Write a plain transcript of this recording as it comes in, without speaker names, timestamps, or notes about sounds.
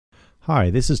Hi,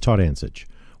 this is Todd Ansich.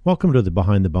 Welcome to the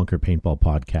Behind the Bunker Paintball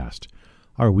Podcast,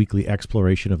 our weekly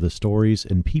exploration of the stories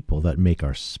and people that make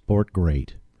our sport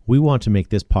great. We want to make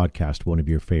this podcast one of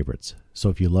your favorites, so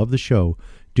if you love the show,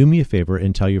 do me a favor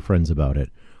and tell your friends about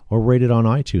it, or rate it on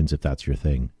iTunes if that's your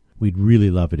thing. We'd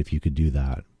really love it if you could do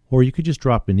that. Or you could just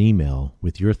drop an email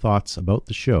with your thoughts about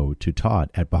the show to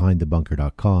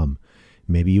todd@behindthebunker.com.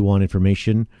 Maybe you want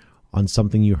information on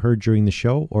something you heard during the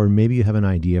show, or maybe you have an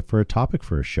idea for a topic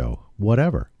for a show.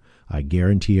 Whatever. I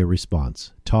guarantee a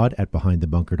response.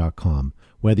 todd@behindthebunker.com.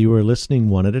 Whether you are listening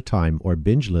one at a time or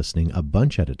binge listening a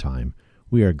bunch at a time,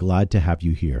 we are glad to have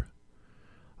you here.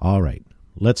 All right,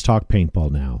 let's talk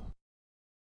paintball now.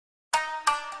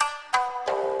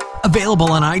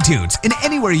 Available on iTunes and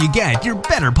anywhere you get your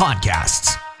better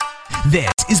podcasts.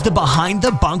 This is the Behind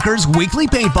the Bunkers Weekly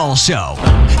Paintball Show.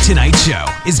 Tonight's show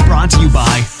is brought to you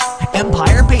by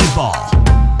Empire Paintball,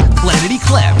 Planet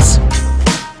Eclipse,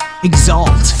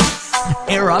 Exalt,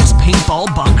 Air Ups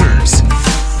Paintball Bunkers,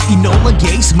 Enola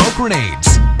Gay Smoke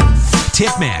Grenades,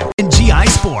 Tipman, and GI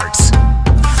Sports.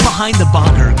 Behind the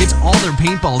Bunker gets all their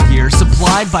paintball gear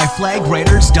supplied by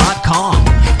FlagRaiders.com.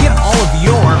 Get all of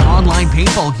your online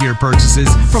paintball gear purchases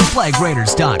from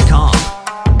FlagRaiders.com.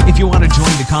 If you want to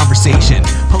join the conversation,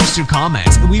 post your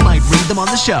comments and we might read them on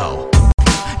the show.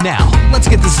 Now, let's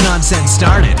get this nonsense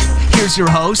started. Here's your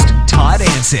host, Todd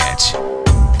Ansich.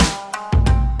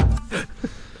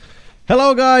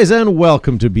 Hello, guys, and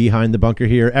welcome to Behind the Bunker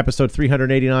here, episode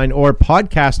 389, or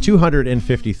podcast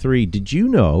 253. Did you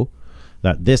know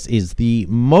that this is the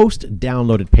most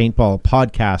downloaded paintball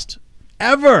podcast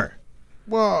ever?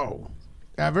 Whoa.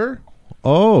 Ever?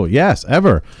 Oh, yes,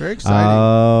 ever. Very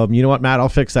exciting. You know what, Matt? I'll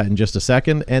fix that in just a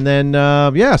second. And then,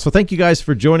 so thank you guys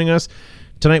for joining us.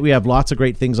 Tonight we have lots of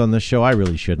great things on this show. I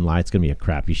really shouldn't lie. It's going to be a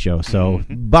crappy show. So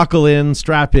buckle in,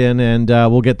 strap in, and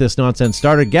we'll get this nonsense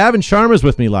started. Gavin Sharma's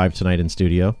with me live tonight in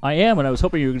studio. I am, and I was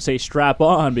hoping you were going to say strap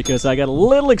on because I got a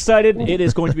little excited. It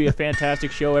is going to be a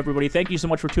fantastic show, everybody. Thank you so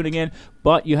much for tuning in,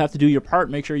 but you have to do your part.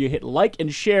 Make sure you hit like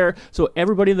and share so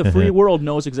everybody in the free world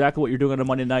knows exactly what you're doing on a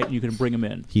Monday night, and you can bring them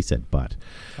in. He said but.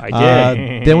 I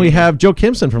did. Then we have Joe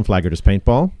Kimson from Flaggers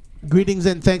Paintball. Greetings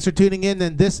and thanks for tuning in.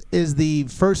 And this is the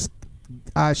first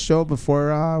show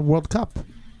before World Cup.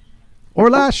 Or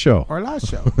last show. Last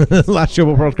show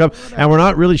before World Cup. And we're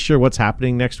not really sure what's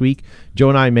happening next week. Joe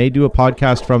and I may do a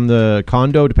podcast from the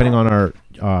condo, depending on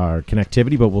our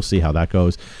connectivity, but we'll see how that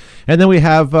goes. And then we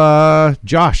have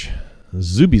Josh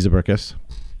Zuby Zabrikis.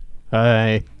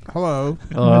 Hi. Hello.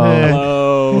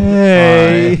 Hello.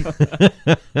 Hey.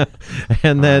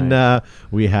 And then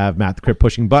we have Matt the Crip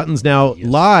pushing buttons. Now,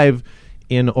 live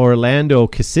in Orlando,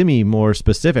 Kissimmee, more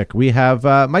specific, we have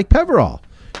Mike Peverall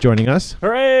joining us.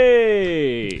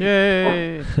 Hooray!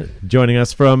 Yay. Joining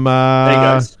us from, Hey,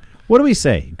 guys. What do we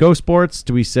say? Go Sports?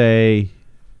 Do we say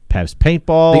Pev's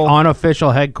Paintball? The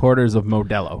unofficial headquarters of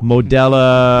Modelo.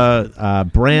 Modella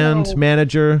brand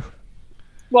manager.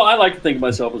 Well, I like to think of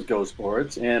myself as Go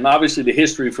Sports, and obviously the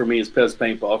history for me is Pez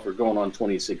Paintball for going on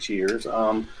 26 years.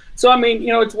 So, I mean,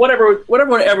 it's whatever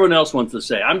everyone else wants to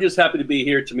say. I'm just happy to be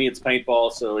here. To me, it's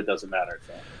paintball, so it doesn't matter.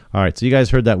 So. All right, so you guys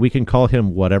heard that. We can call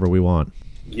him whatever we want.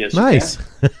 Yes, nice.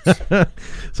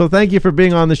 So thank you for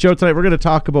being on the show tonight. We're going to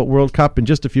talk about World Cup in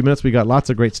just a few minutes. We got lots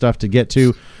of great stuff to get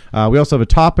to. We also have a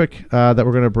topic that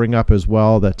we're going to bring up as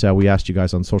well that we asked you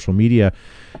guys on social media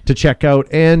to check out.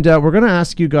 And we're going to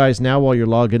ask you guys now while you're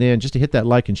logging in just to hit that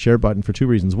like and share button for two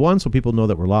reasons. One, so people know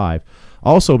that we're live.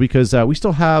 Also, because we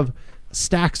still have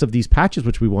stacks of these patches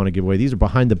which we want to give away. These are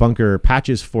Behind the Bunker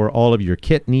patches for all of your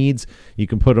kit needs. You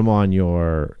can put them on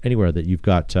anywhere that you've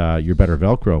got your better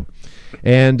Velcro.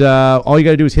 And all you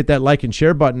got to do is hit that like and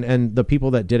share button. And the people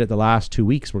that did it the last 2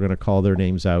 weeks, we're going to call their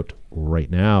names out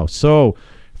right now. So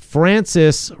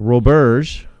Francis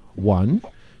Roberge won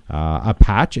a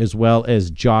patch, as well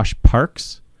as Josh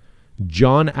Parks,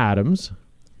 John Adams,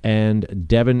 and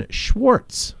Devin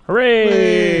Schwartz.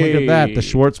 Hooray! Look at that. The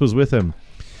Schwartz was with him.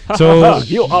 So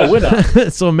you are a winner.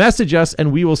 So message us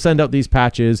and we will send out these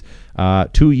patches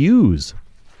to use.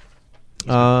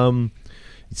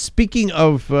 Speaking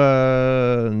of,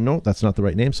 no, that's not the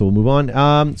right name, so we'll move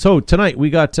on. So tonight we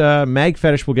got Mag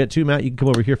Fetish we'll get to. Matt, you can come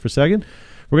over here for a second.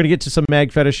 We're going to get to some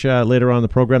Mag Fetish later on in the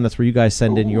program. That's where you guys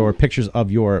send in your pictures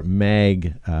of your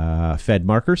Mag fed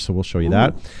markers, so we'll show you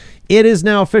that. It is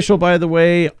now official, by the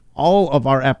way. All of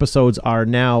our episodes are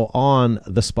now on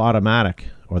the Spotomatic,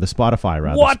 or the Spotify,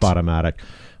 rather. What? Spotomatic.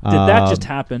 Did that just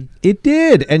happen? It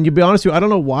did. And to be honest with you, I don't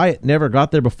know why it never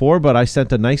got there before, but I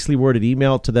sent a nicely worded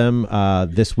email to them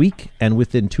this week, and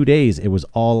within 2 days, it was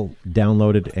all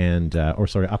downloaded and,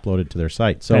 uploaded to their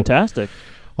site. So fantastic.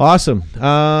 Awesome.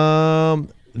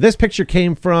 this picture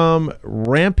came from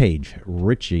Rampage.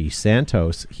 Richie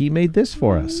Santos. He made this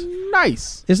for us.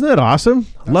 Nice. Isn't that awesome?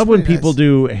 Love when pretty people nice.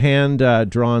 do hand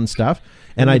drawn stuff.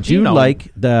 And I do gnome.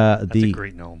 like That's a the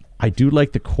great gnome. I do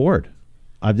like the cord.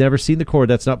 I've never seen the cord.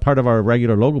 That's not part of our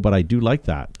regular logo, but I do like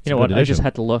that. It's You know a what? good I just addition.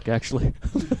 had to look, actually.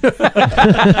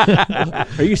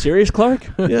 Are you serious, Clark?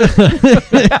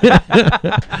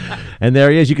 And there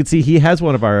he is. You can see he has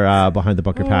one of our behind the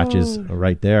bunker patches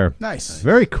right there. Nice.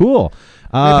 Very cool.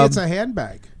 Maybe it's a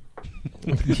handbag.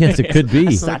 Yes, it could be.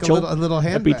 It's like Satchel? a little A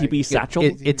handbag. BTB satchel?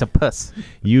 It's a puss.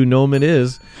 You know it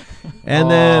is.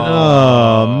 And then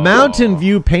Mountain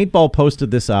View Paintball posted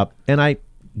this up, and I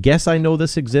guess I know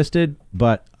this existed,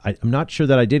 but I'm not sure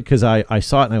that I did because I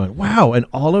saw it and I went, wow, an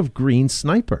olive green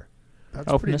sniper. That's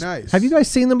Oh, pretty this- nice. Have you guys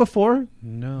seen them before?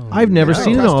 No. I've never No.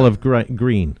 seen an Custom. olive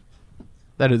green.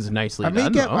 That is nicely I may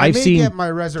done. get, though. I I've may seen get my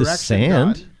resurrection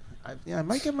sand. done. I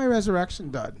might get my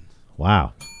resurrection done.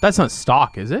 Wow. That's not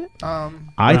stock, is it? I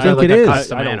Or think like it a is.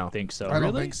 custom I don't ammo. think so. I don't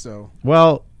Really? think so.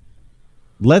 Well,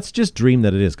 let's just dream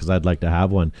that it is because I'd like to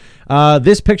have one.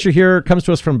 This picture here comes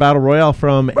to us from Battle Royale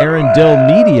from Aaron Dill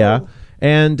Media.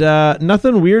 And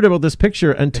nothing weird about this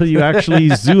picture until you actually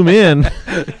zoom in.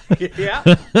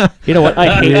 You know what?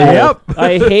 I hate Yep. Wolf.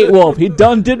 I hate Wolf. He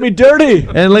done did me dirty.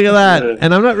 And look at that.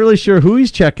 And I'm not really sure who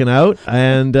he's checking out.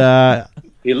 And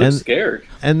He looks And- scared.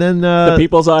 and then The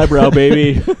people's eyebrow,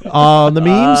 baby. the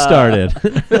meme started.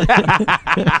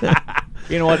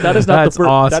 You know what? That is not That's the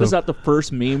awesome. that is not the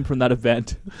first meme from that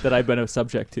event that I've been a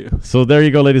subject to. So there you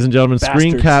go, ladies and gentlemen.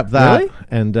 Screen Bastards. cap that Really?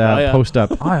 and yeah. post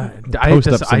up. I Post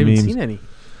up some haven't memes. seen any.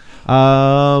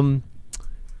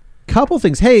 Couple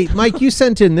things. Hey, Mike, you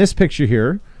sent in this picture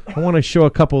here. I want to show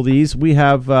a couple of these. We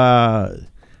have a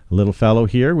little fellow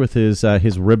here with his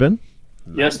ribbon.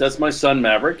 Yes, that's my son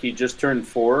Maverick. He just turned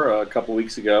 4 a couple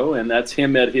weeks ago, and that's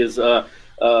him at his the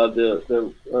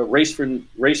race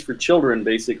for children,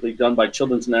 basically done by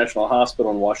Children's National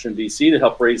Hospital in Washington D.C. to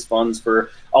help raise funds for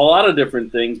a lot of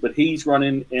different things. But he's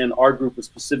running, and our group is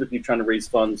specifically trying to raise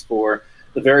funds for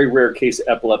the very rare case of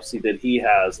epilepsy that he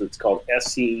has. That's called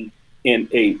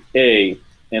SCN8A,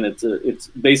 and it's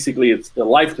basically the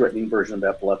life-threatening version of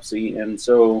epilepsy. And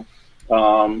so,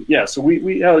 so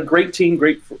we have a great team,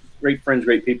 great friends,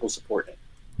 great people supporting it.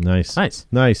 Nice. Nice.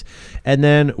 Nice. And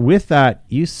then with that,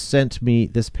 you sent me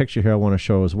this picture here I want to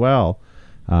show as well.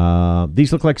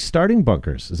 These look like starting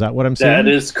bunkers. Is that what I'm saying?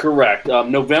 That is correct.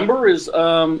 November is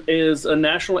a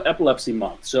National Epilepsy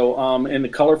Month. So, and the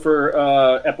color for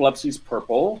epilepsy is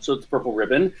purple. So it's purple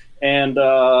ribbon. And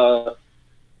our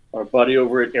buddy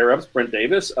over at Air Ups, Brent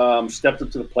Davis, stepped up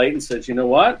to the plate and said, "You know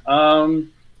what?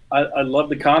 I love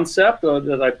the concept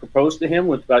that I proposed to him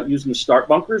about using the start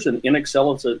bunkers, and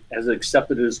NXL has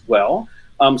accepted it as well."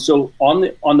 So on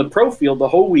the pro field, the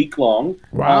whole week long,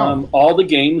 Wow. all the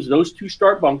games, those 2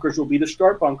 start bunkers will be the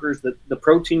start bunkers that the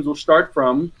pro teams will start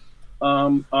from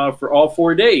for all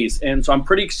 4 days. And so I'm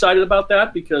pretty excited about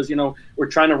that because, we're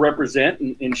trying to represent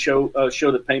and show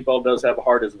that paintball does have a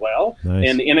heart as well. Nice.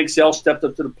 And the NXL stepped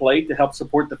up to the plate to help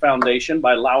support the foundation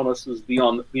by allowing us to be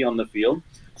on the field.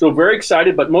 So very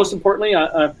excited, but most importantly,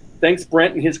 thanks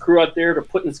Brent and his crew out there for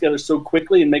putting this together so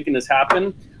quickly and making this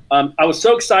happen. I was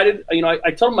so excited. I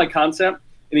told him my concept,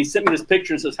 and he sent me this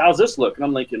picture and says, "How's this look?" And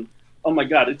I'm thinking, "Oh my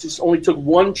God, it just only took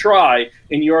 1 try,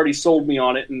 and you already sold me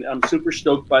on it." And I'm super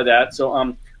stoked by that. So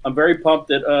I'm very pumped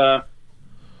that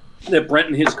Brent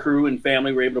and his crew and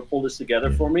family were able to pull this together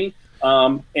for me.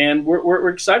 And we're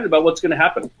excited about what's going to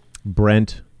happen.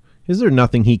 Brent, is there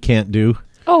nothing he can't do?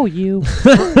 Oh, you.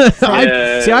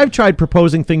 I've tried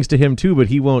proposing things to him too, but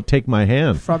he won't take my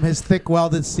hand. From his thick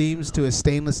welded seams to his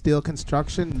stainless steel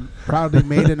construction, proudly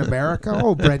made in America.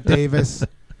 Oh, Brent Davis.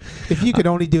 If you could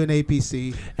only do an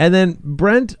APC. And then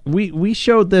Brent, we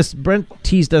showed this. Brent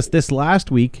teased us this last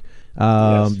week.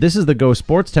 Yes. This is the Go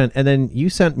Sports tent, and then you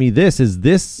sent me this.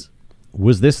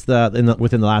 Was this within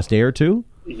the last day or two?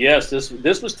 Yes,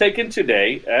 this was taken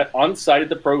today on site at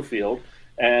the pro field.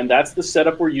 And that's the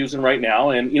setup we're using right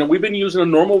now. And, we've been using a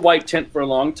normal white tent for a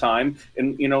long time.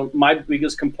 And, my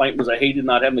biggest complaint was I hated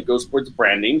not having the Go Sports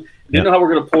branding. Didn't know how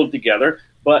we're going to pull it together.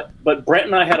 But Brent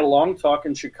and I had a long talk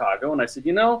in Chicago. And I said,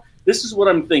 this is what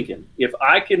I'm thinking. If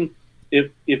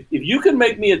you can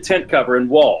make me a tent cover and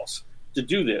walls to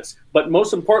do this, but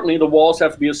most importantly, the walls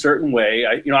have to be a certain way.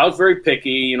 I was very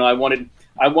picky. I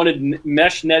wanted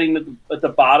mesh netting at the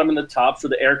bottom and the top so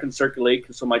the air can circulate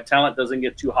so my talent doesn't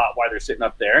get too hot while they're sitting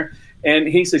up there. And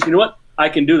he says, "You know what? I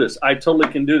can do this. I totally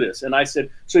can do this." And I said,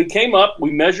 so he came up, we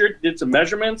measured, did some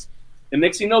measurements, and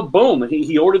next thing you know, boom,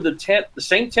 he ordered the tent, the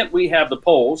same tent we have, the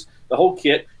poles, the whole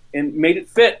kit, and made it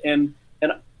fit. And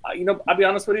I'll be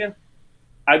honest with you,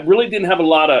 I really didn't have a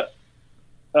lot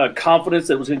of confidence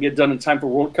that it was going to get done in time for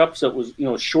World Cup, so it was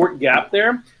a short gap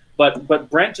there. But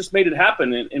Brent just made it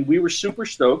happen, and we were super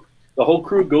stoked. The whole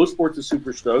crew of Go Sports is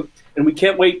super stoked, and we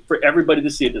can't wait for everybody to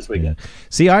see it this weekend. Yeah.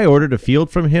 See, I ordered a field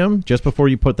from him just before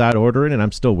you put that order in, and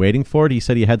I'm still waiting for it. He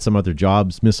said he had some other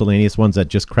jobs, miscellaneous ones that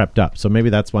just crept up. So maybe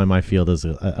that's why my field is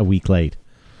a week late.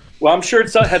 Well, I'm sure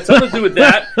it had something to do with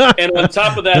that, and on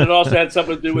top of that, it also had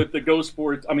something to do with the Go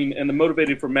Sports. And the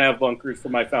Motivated for Mav bunkers for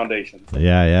my foundation.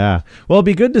 Yeah. Well, it'd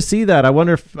be good to see that. I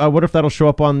wonder if that'll show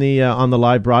up on the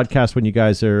live broadcast when you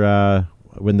guys are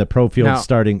when the pro field's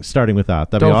starting with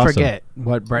that. That'd be awesome. Don't forget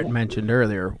what Brett mentioned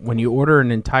earlier. When you order an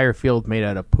entire field made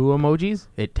out of poo emojis,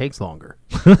 it takes longer.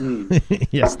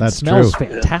 Yes, that's Smells true.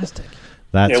 fantastic.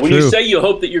 That's when true. you say you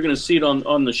hope that you're going to see it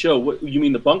on the show, what you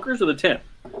mean, the bunkers or the tent?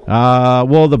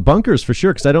 Well, the bunkers for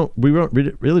sure, because we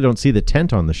really don't see the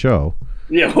tent on the show.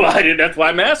 Yeah, well, that's why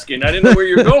I'm asking. I didn't know where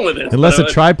you're going with this. Unless a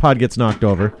tripod gets knocked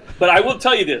over. But I will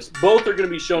tell you this: both are going to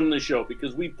be shown in the show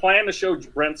because we plan to show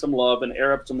Brent some love and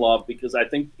Air Up some love because I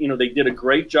think they did a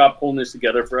great job pulling this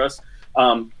together for us.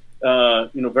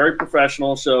 Very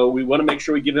professional. So we want to make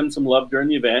sure we give them some love during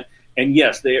the event. And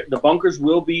yes, the bunkers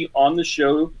will be on the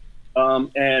show.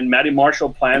 And Matty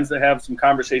Marshall plans to have some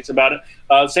conversations about it.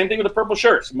 Same thing with the purple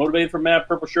shirts. Motivated for Mav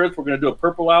purple shirts. We're going to do a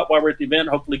purple out while we're at the event.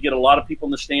 Hopefully get a lot of people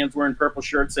in the stands wearing purple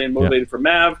shirts saying Motivated for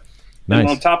Mav. Nice. And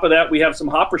on top of that, we have some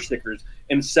hopper stickers.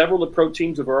 And several of the pro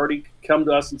teams have already come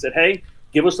to us and said, hey,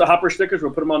 give us the hopper stickers.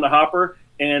 We'll put them on the hopper.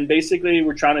 And basically,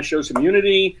 we're trying to show some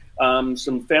unity,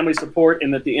 some family support,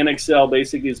 and that the NXL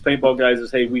basically is paintball guys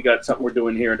is, hey, we got something we're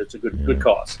doing here, and it's a good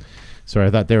cause. Sorry,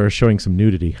 I thought they were showing some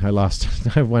nudity. I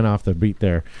went off the beat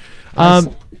there.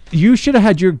 You should have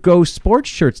had your Go Sports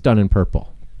shirts done in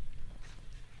purple.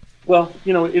 Well,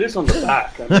 it is on the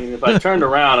back. I mean, if I turned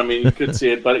around, you could see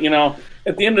it. But,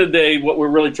 at the end of the day, what we're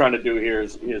really trying to do here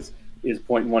is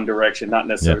point in one direction, not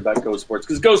necessarily about Go Sports.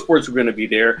 Because Go Sports were going to be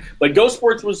there. But Go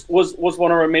Sports was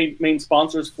one of our main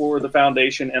sponsors for the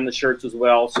foundation and the shirts as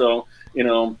well. So,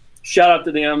 shout out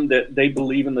to them that they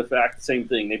believe in the same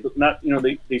thing.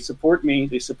 They support me.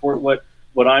 They support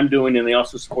what I'm doing, and they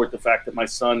also support the fact that my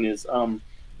son is,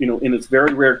 in this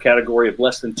very rare category of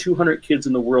less than 200 kids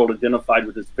in the world identified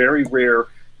with this very rare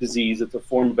disease. It's a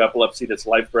form of epilepsy that's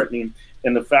life-threatening,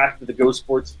 and the fact that the Go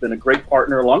Sports has been a great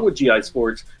partner along with GI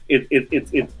Sports,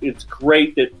 it's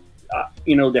great that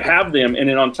to have them, and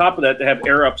then on top of that to have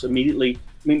Air Ups immediately.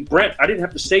 Brent, I didn't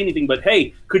have to say anything, but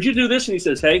hey, could you do this? And he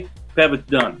says, hey, have it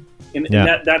done. And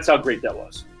that's how great that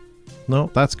was. No,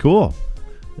 that's cool.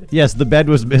 Yes, the bed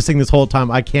was missing this whole time.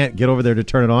 I can't get over there to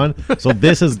turn it on. So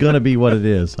this is going to be what it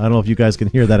is. I don't know if you guys can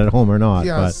hear that at home or not.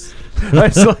 Yes. But I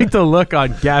just like the look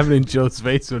on Gavin and Joe's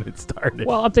face when it started.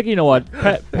 Well, I'm thinking,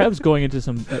 Pev's going into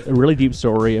a really deep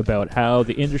story about how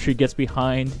the industry gets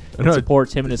behind and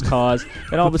supports him and his cause,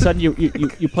 and all of a sudden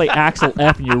you play Axel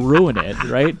F and you ruin it,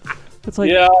 right? It's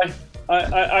like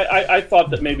I thought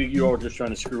that maybe you were just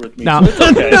trying to screw with me. Now, so it's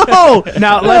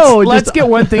okay. let's get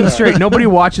one thing straight. Nobody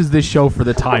watches this show for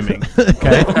the timing.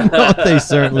 Okay? no, they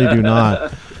certainly do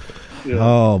not. Yeah.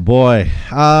 Oh, boy.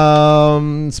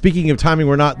 Speaking of timing,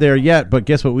 we're not there yet, but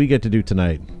guess what we get to do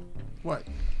tonight? What?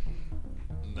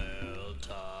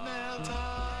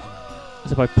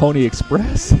 Is it by Pony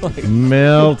Express?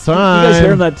 Mail time. You guys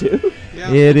hearing that too?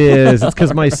 Yeah. It is. It's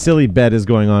because my silly bed is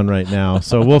going on right now,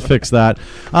 so we'll fix that.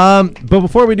 But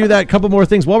before we do that, a couple more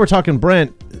things. While we're talking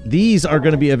Brent, these are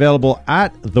going to be available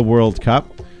at the World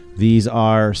Cup. These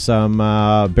are some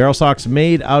barrel socks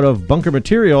made out of bunker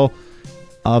material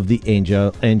of the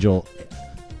Angel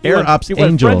Air Ups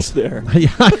Angels. There.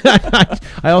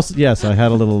 I also I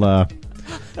had a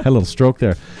little stroke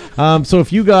there. So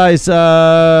if you guys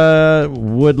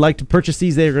would like to purchase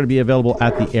these, they are going to be available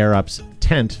at the Air Ups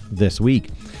tent this week.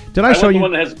 Did I show you the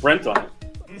one that has Brent on it?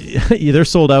 Yeah, they're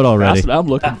sold out already. That's what I'm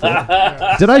looking for.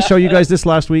 Did I show you guys this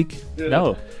last week?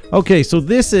 No. Okay, so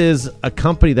this is a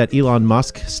company that Elon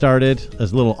Musk started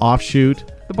as a little offshoot.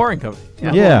 The Boring Company.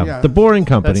 Yeah, the Boring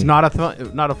Company. That's not a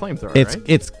flamethrower, right?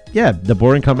 It's the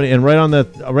Boring Company, and right on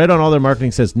all their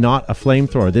marketing says not a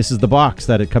flamethrower. This is the box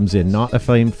that it comes in, not a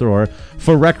flamethrower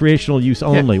for recreational use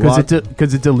only.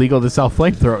 Because it's illegal to sell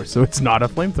flamethrowers, so it's not a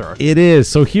flamethrower. It is.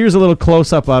 So here's a little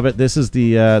close up of it. This is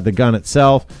the gun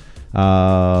itself,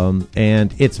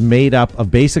 and it's made up of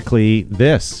basically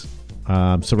this,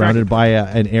 surrounded by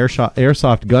an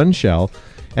airsoft gun shell.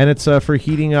 And it's for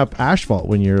heating up asphalt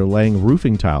when you're laying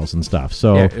roofing tiles and stuff.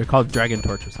 So they're called dragon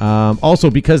torches. Also,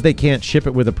 because they can't ship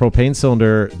it with a propane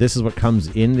cylinder, this is what comes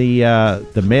in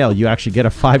the mail. You actually get a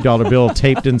 $5 bill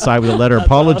taped inside with a letter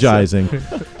apologizing.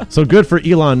 So good for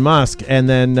Elon Musk. And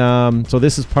then, so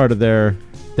this is part of their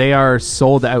They are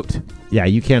sold out. Yeah,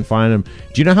 you can't find them.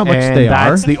 Do you know how much And they are?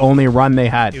 that's the only run they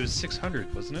had. It was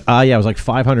 600, wasn't it? Yeah, it was like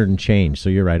 500 and change. So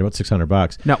you're right, about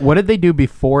 $600. Now, what did they do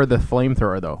before the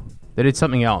flamethrower, though? They did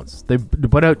something else. They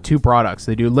put out 2 products.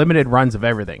 They do limited runs of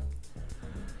everything.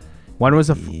 One was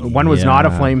one was not a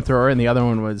Yeah. flamethrower, and the other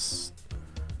one was.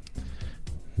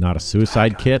 Not a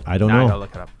suicide kit. I don't Nah, I know. gotta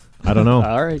look it up. I don't know.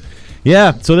 All right.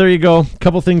 Yeah, so there you go.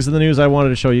 Couple things in the news I wanted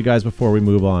to show you guys before we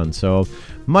move on. So,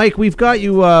 Mike, we've got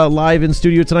you live in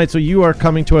studio tonight. So you are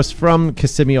coming to us from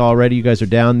Kissimmee already. You guys are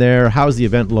down there. How's the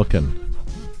event looking?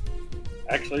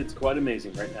 Actually, it's quite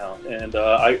amazing right now. And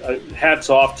I hats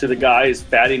off to the guys,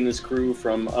 Fatty and his crew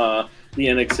from the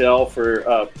NXL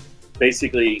for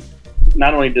basically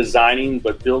not only designing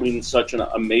but building such an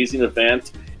amazing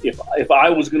event. If I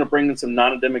was going to bring in some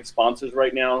non-endemic sponsors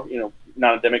right now,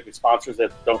 non-endemic sponsors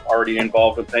that don't already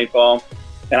involved in paintball,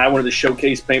 and I wanted to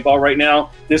showcase paintball right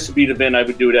now, this would be the event I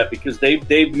would do it at, because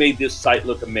they've made this site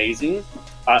look amazing.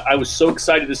 I was so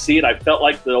excited to see it. I felt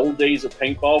like the old days of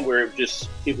paintball where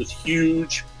it was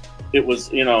huge. It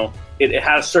was, it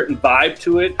had a certain vibe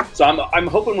to it. So I'm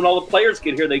hoping when all the players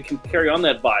get here, they can carry on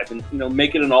that vibe and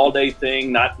make it an all-day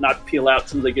thing, not peel out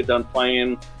as soon as they get done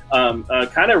playing.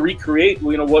 Kind of recreate,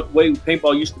 what way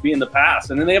paintball used to be in the past.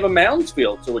 And then they have a mounds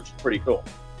field, which is pretty cool.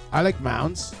 I like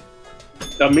mounds.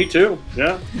 Me too.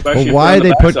 Yeah. Well, why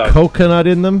they put coconut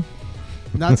in them?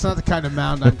 That's not the kind of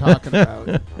mound I'm talking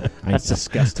about. That's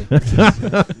disgusting.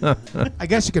 I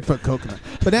guess you could put coconut.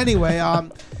 But anyway,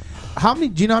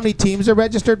 do you know how many teams are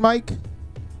registered, Mike?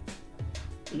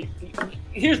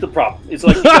 Here's the problem. It's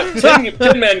like you got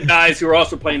 10-man guys who are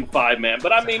also playing 5-man.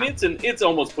 But I mean, it's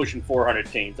almost pushing 400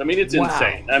 teams. I mean, it's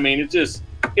insane. I mean, it's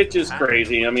just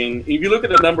crazy. I mean, if you look at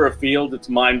the number of fields, it's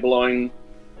mind blowing.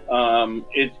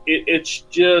 It's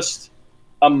just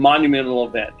a monumental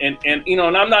event. And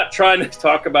I'm not trying to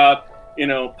talk about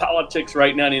politics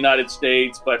right now in the United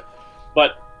States, but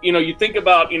you think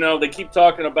about, they keep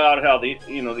talking about how the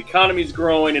economy's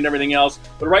growing and everything else.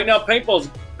 But right now, paintball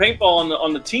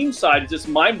on the team side is just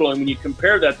mind blowing when you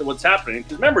compare that to what's happening.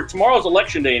 Because remember, tomorrow's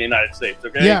election day in the United States.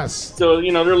 Okay. Yes. So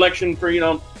they're election for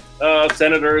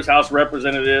senators, House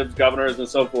representatives, governors, and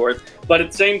so forth. But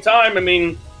at the same time, I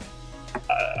mean,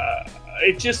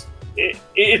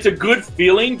 it's a good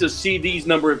feeling to see these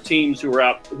number of teams who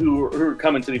are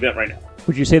coming to the event right now.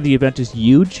 Would you say the event is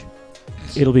huge?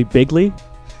 It'll be bigly?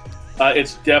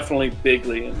 It's definitely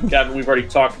bigly. And Gavin, we've already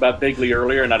talked about bigly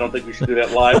earlier, and I don't think we should do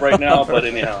that live right now, but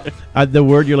anyhow. The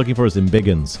word you're looking for is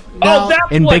embiggens. Oh,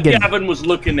 that's what Gavin was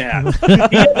looking at.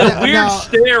 He had a weird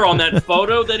stare on that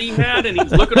photo that he had, and he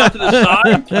was looking up to the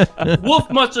side. Wolf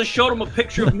must have showed him a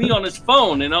picture of me on his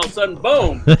phone, and all of a sudden,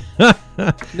 boom.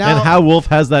 And how Wolf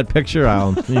has that picture,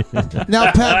 Alan.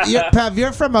 Now, Pav,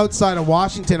 you're from outside of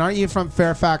Washington. Aren't you from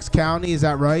Fairfax County? Is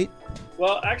that right?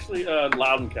 Well, actually,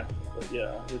 Loudoun County.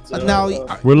 Yeah, it's,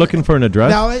 we're looking for an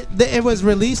address. Now it was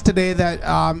released today that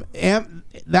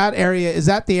that area is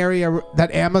that the area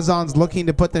that Amazon's looking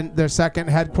to put their second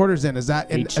headquarters in. Is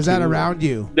that around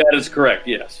you? That is correct.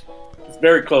 Yes, it's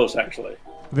very close actually.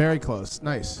 Very close.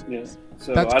 Nice. Yes.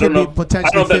 So That I could don't be know.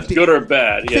 potentially I don't know if 50 that's good or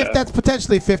bad. Yeah. That's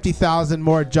potentially 50,000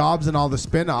 more jobs and all the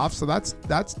spin-offs. So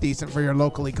that's decent for your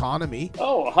local economy.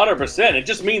 Oh, 100%. It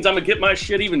just means I'm going to get my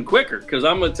shit even quicker because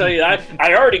I'm going to tell you,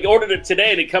 I already ordered it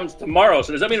today and it comes tomorrow.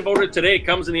 So does that mean if I order it today, it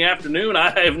comes in the afternoon?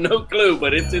 I have no clue,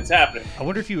 but it's happening. I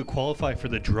wonder if you would qualify for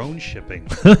the drone shipping.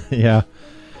 Yeah.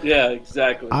 Yeah,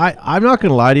 exactly. I'm not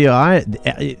going to lie to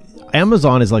you.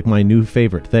 Amazon is like my new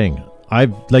favorite thing.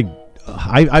 I've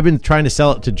been trying to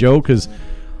sell it to Joe because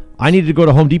I needed to go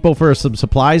to Home Depot for some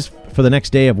supplies for the next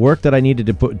day of work that I needed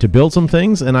to build some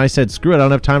things. And I said, screw it, I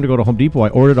don't have time to go to Home Depot. I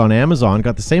ordered on Amazon,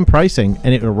 got the same pricing,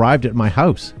 and it arrived at my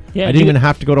house. Yeah, I didn't even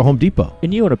have to go to Home Depot.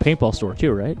 And you own a paintball store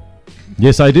too, right?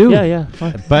 Yes, I do. Yeah.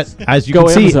 But as you Go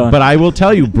can see, Amazon. but I will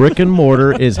tell you, brick and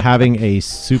mortar is having a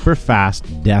super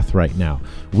fast death right now.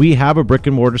 We have a brick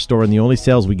and mortar store, and the only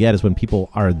sales we get is when people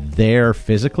are there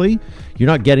physically. You're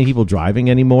not getting people driving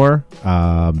anymore.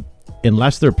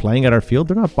 Unless they're playing at our field,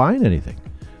 they're not buying anything,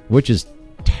 which is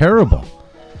terrible.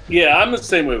 Yeah, I'm the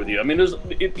same way with you. I mean,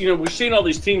 we've seen all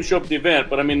these teams show up at the event,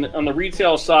 but I mean, on the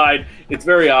retail side, it's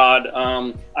very odd.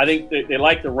 I think they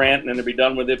like the rant and then to be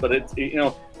done with it, but it's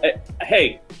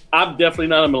hey, I'm definitely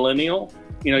not a millennial.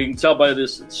 You can tell by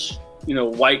this,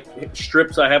 white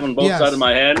strips I have on both sides of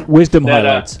my head. Wisdom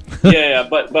highlights. Yeah,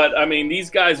 but I mean, these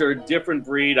guys are a different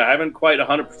breed. I haven't quite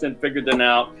 100% figured them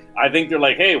out. I think they're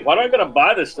like, hey, why do I got to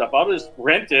buy this stuff? I'll just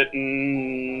rent it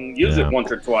and use it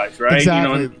once or twice, right?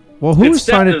 Exactly. Well, who's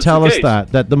trying to tell us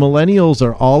that the millennials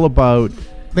are all about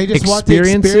They just want the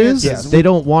experiences. experiences. They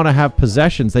don't want to have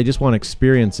possessions. They just want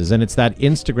experiences. And it's that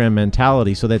Instagram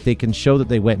mentality so that they can show that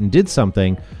they went and did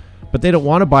something, but they don't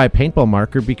want to buy a paintball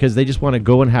marker because they just want to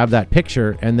go and have that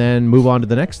picture and then move on to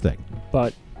the next thing.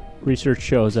 But research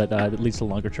shows that it leads to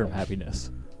longer-term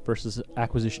happiness versus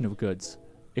acquisition of goods.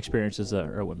 Experiences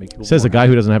are what make people. Says more a guy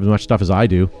who doesn't have as much stuff as I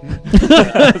do.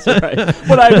 That's right.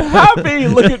 But I'm happy.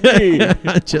 Look at me.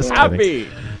 Just happy.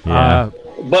 kidding. Yeah.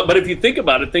 But if you think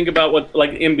about it, think about what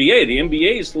like NBA. The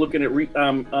NBA is looking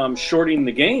at shorting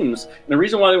the games. And the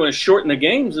reason why they want to shorten the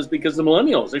games is because the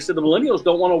millennials. They said the millennials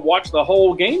don't want to watch the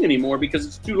whole game anymore because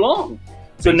it's too long.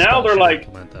 So now they're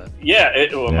like, my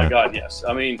God, yes.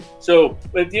 I mean, so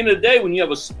at the end of the day, when you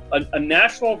have a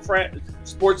national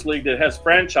sports league that has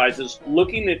franchises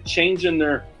looking at changing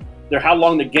their how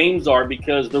long the games are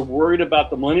because they're worried about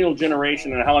the millennial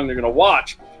generation and how long they're going to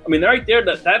watch. I mean, right there,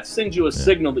 that sends you a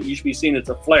signal that you should be seeing it's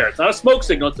a flare. It's not a smoke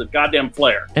signal; it's a goddamn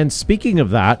flare. And speaking of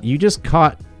that, you just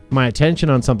caught my attention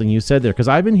on something you said there because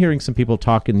I've been hearing some people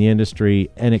talk in the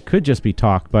industry, and it could just be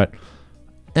talk, but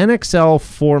NXL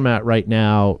format right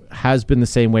now has been the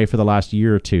same way for the last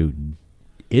year or two.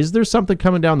 Is there something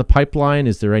coming down the pipeline?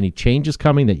 Is there any changes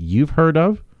coming that you've heard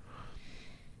of?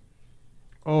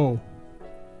 Oh.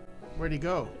 Where'd he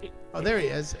go? Oh, there he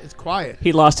is. It's quiet.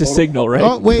 He lost his signal, right?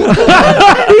 Oh, wait.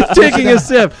 He's taking a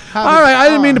sip. All right, I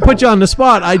didn't mean to put you on the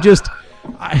spot.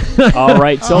 All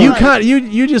right. So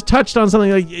you just touched on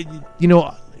something like,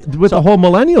 with the whole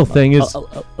millennial thing is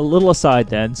a little aside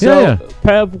then. So, Yeah.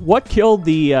 Pev, what killed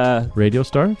the Radio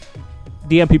Star?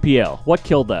 the MPPL? What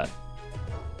killed that?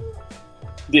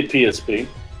 The PSP.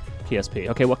 PSP.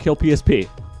 Okay, what killed PSP?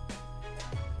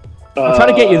 I'm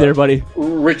trying to get you there, buddy.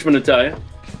 Richmond, Italia.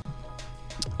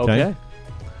 Okay.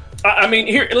 I mean,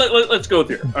 here, let's go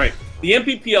through. All right. The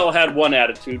MPPL had one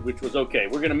attitude, which was, okay,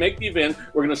 we're going to make the event,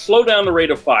 we're going to slow down the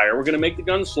rate of fire, we're going to make the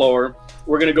guns slower,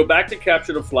 we're going to go back to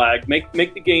capture the flag, make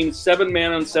the game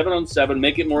 7-man on 7-on-7,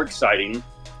 make it more exciting.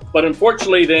 But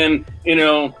unfortunately then,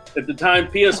 at the time,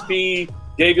 PSP,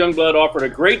 Dave Youngblood offered a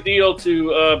great deal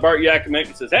to Bart Yakimek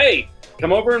and says, hey,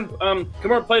 come over and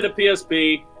play the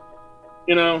PSP.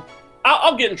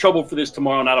 I'll get in trouble for this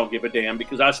tomorrow, and I don't give a damn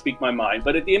because I speak my mind.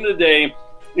 But at the end of the day,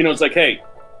 it's like, hey,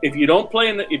 if you want to play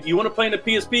in the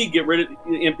PSP, get rid of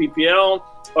the MPPL,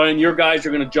 and your guys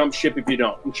are going to jump ship if you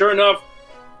don't. And sure enough,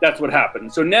 that's what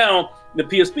happened. So now the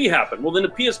PSP happened. Well, then the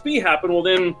PSP happened. Well,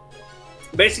 then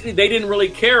basically they didn't really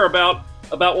care about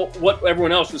what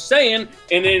everyone else was saying.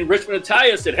 And then Richmond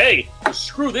Italia said, hey, well,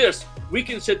 screw this. We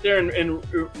can sit there and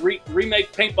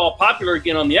remake paintball popular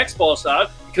again on the X-Ball side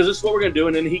because this is what we're going to do.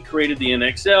 And then he created the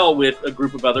NXL with a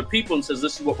group of other people and says,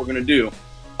 this is what we're going to do.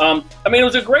 It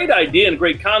was a great idea and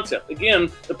great concept.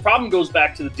 Again, the problem goes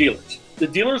back to the dealers. The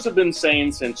dealers have been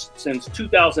saying since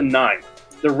 2009,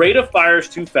 the rate of fire is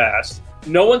too fast.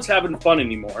 No one's having fun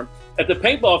anymore. At the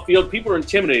paintball field, people are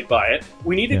intimidated by it.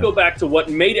 We need to go back to what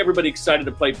made everybody excited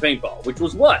to play paintball, which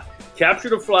was what? Capture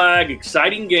the flag,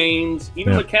 exciting games,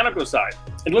 even mechanical side.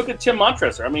 And look at Tim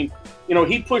Montressor.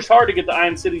 He pushed hard to get the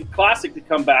Iron City Classic to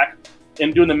come back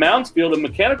and doing the Mounds Field and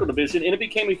mechanical division, and it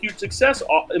became a huge success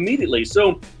immediately.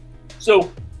 So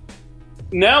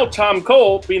now Tom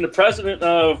Cole, being the president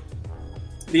of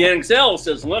the NXL,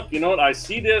 says, look, you know what, I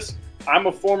see this. I'm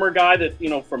a former guy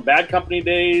that, from Bad Company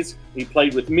days, he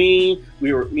played with me.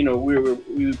 We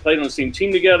played on the same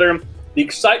team together. The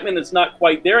excitement is not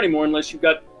quite there anymore unless you've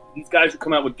got these guys who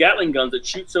come out with Gatling guns that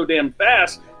shoot so damn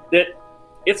fast that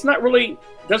it's not really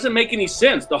doesn't make any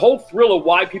sense. The whole thrill of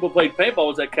why people played paintball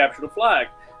was that capture the flag.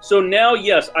 So now,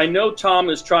 yes, I know Tom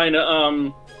is trying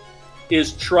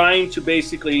to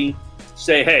basically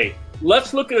say, hey,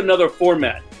 let's look at another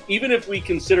format. Even if we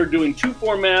consider doing 2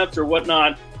 formats or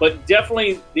whatnot, but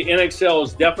definitely the NXL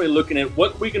is definitely looking at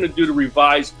what we're going to do to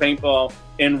revise paintball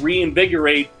and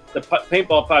reinvigorate the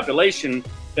paintball population,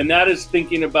 and that is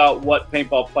thinking about what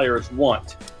paintball players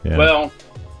want. Yeah. Well,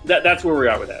 that's where we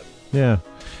are with that. Yeah.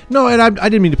 No, and I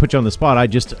didn't mean to put you on the spot. I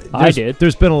did.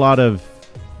 There's been a lot of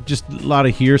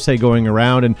hearsay going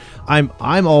around, and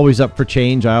I'm always up for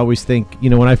change. I always think,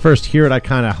 when I first hear it, I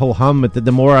kind of ho-hum, but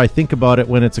the more I think about it,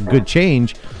 when it's a good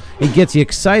change, it gets you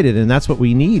excited, and that's what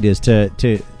we need is to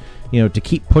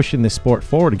keep pushing this sport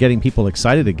forward, getting people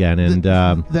excited again. And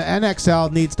the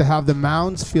NXL needs to have the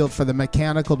Mounds Field for the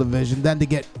mechanical division, then to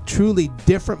get truly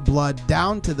different blood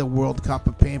down to the World Cup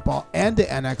of Paintball and to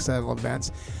NXL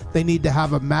events, they need to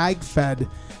have a mag-fed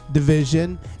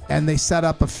division, and they set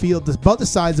up a field that's about the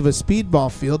size of a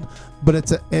speedball field, but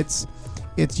it's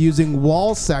It's using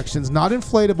wall sections, not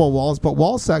inflatable walls, but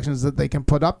wall sections that they can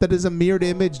put up that is a mirrored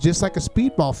image, just like a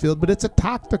speedball field, but it's a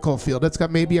tactical field. It's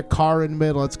got maybe a car in the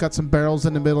middle, it's got some barrels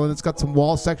in the middle, and it's got some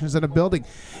wall sections in a building.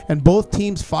 And both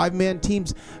teams, 5-man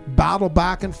teams, battle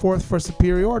back and forth for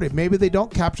superiority. Maybe they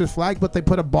don't capture the flag, but they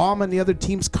put a bomb in the other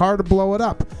team's car to blow it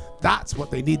up. That's what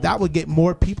they need. That would get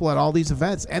more people at all these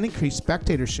events and increase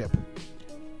spectatorship.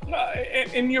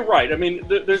 And you're right. I mean,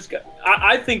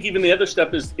 I think even the other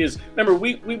step is remember,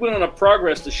 we went on a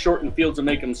progress to shorten fields and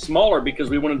make them smaller because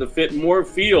we wanted to fit more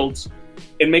fields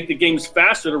and make the games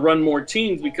faster to run more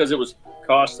teams because it was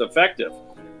cost effective.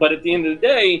 But at the end of the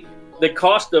day, the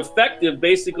cost effective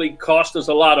basically cost us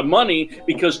a lot of money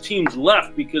because teams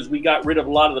left because we got rid of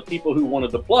a lot of the people who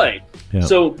wanted to play. Yeah.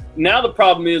 So now the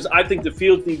problem is I think the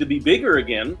fields need to be bigger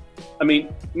again. I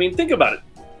mean, think about it.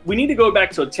 We need to go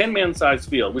back to a 10-man size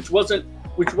field, which wasn't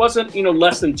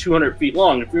less than 200 feet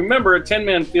long. If you remember, a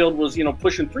 10-man field was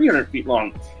pushing 300 feet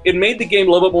long. It made the game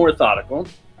a little bit more methodical.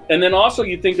 And then also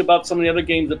you think about some of the other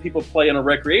games that people play on a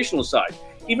recreational side.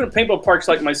 Even at paintball parks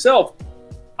like myself,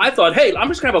 I thought, hey, I'm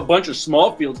just gonna have a bunch of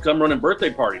small fields because I'm running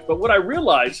birthday parties. But what I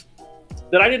realized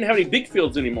that I didn't have any big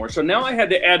fields anymore. So now I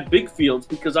had to add big fields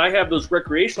because I have those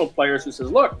recreational players who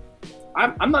says, look,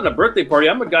 I'm not in a birthday party.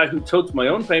 I'm a guy who totes my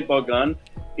own paintball gun.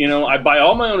 I buy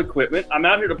all my own equipment. I'm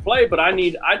out here to play, but I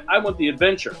want the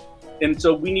adventure. And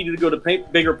so we needed to go to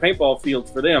bigger paintball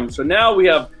fields for them. So now we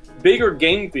have bigger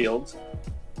game fields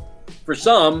for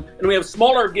some, and we have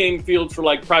smaller game fields for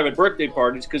like private birthday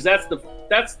parties because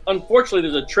that's unfortunately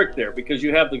there's a trick there because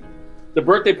you have the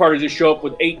birthday parties that show up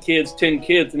with 8 kids, 10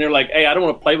 kids, and they're like, hey, I don't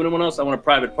want to play with anyone else. I want a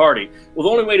private party. Well,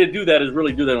 the only way to do that is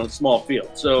really do that on a small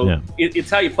field. So it's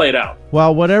how you play it out.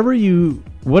 Well,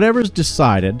 whatever's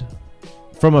decided.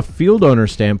 From a field owner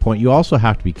standpoint, you also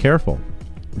have to be careful.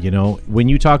 When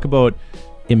you talk about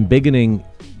embiggening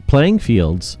playing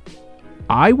fields,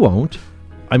 I won't.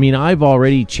 I mean, I've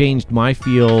already changed my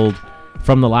field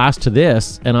from the last to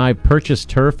this, and I've purchased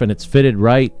turf, and it's fitted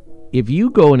right. If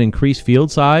you go and increase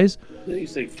field size, did you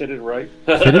say fitted right?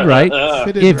 Fitted right.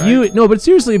 But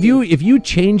seriously, if you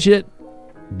change it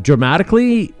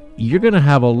dramatically, you're going to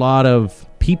have a lot of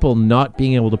people not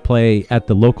being able to play at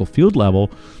the local field level,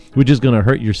 which is going to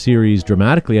hurt your series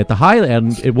dramatically. At the high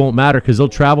end, it won't matter because they'll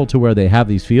travel to where they have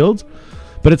these fields.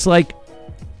 But it's like,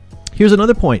 here's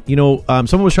another point.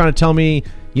 Someone was trying to tell me,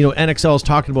 NXL is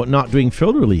talking about not doing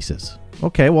field releases.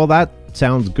 Okay, well, that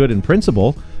sounds good in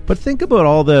principle. But think about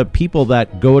all the people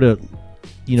that go to,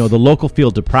 the local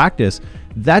field to practice.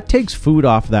 That takes food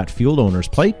off that field owner's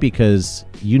plate because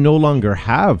you no longer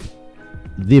have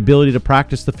the ability to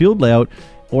practice the field layout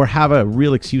or have a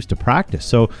real excuse to practice.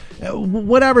 So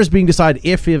whatever's being decided,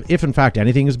 if in fact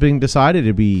anything is being decided,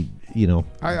 it'd be,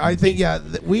 I think,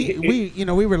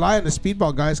 we rely on the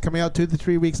speedball guys coming out 2 to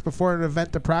 3 weeks before an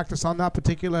event to practice on that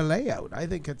particular layout. I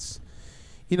think it's,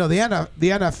 the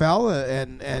NFL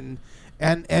and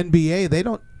NBA, they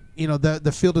don't,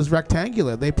 the field is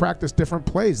rectangular. They practice different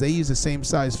plays. They use the same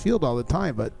size field all the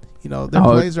time, but their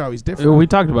plays are always different. We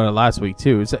talked about it last week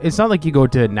too. It's not like you go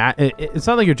to it's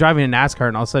not like you're driving a NASCAR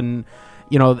and all of a sudden,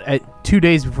 at 2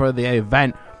 days before the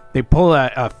event, they pull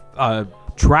a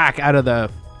track out of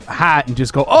the hat and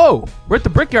just go, oh, we're at the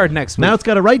Brickyard next week. Now it's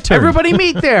got a right turn. Everybody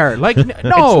meet there. Like, no.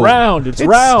 It's round. It's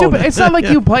round. Stupid. It's not like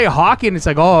you play hockey and it's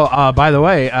like, by the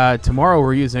way, tomorrow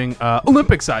we're using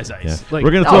Olympic size ice. Yeah. Like,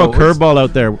 we're going to throw a curveball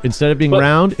out there. Instead of being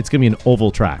round, it's going to be an oval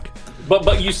track.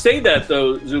 But you say that,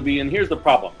 though, Zuby, and here's the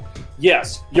problem.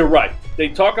 Yes, you're right. They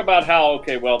talk about how,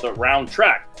 the round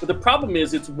track. But the problem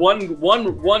is it's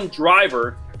one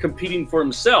driver competing for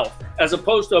himself, as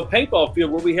opposed to a paintball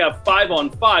field where we have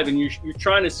 5-on-5 and you're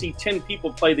trying to see 10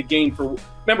 people play the game for.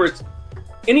 Remember, it's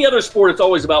any other sport, it's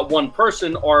always about one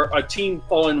person or a team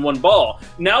following one ball.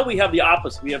 Now we have the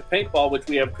opposite. We have paintball, which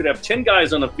could have 10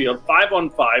 guys on the field,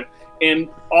 5-on-5, and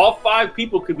all 5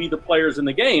 people could be the players in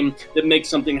the game that make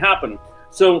something happen.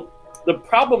 So the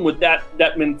problem with that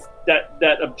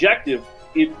objective,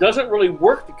 it doesn't really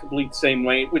work the complete same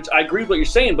way, which I agree with what you're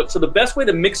saying. But so the best way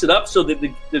to mix it up so that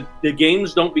the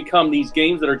games don't become these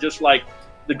games that are just like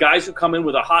the guys who come in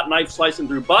with a hot knife slicing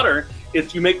through butter,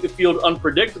 is you make the field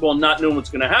unpredictable and not knowing what's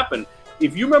going to happen.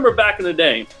 If you remember back in the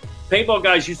day, paintball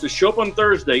guys used to show up on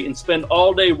Thursday and spend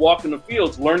all day walking the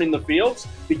fields, learning the fields,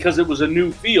 because it was a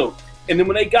new field. And then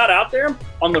when they got out there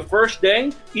on the first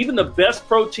day, even the best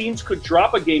pro teams could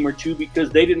drop a game or two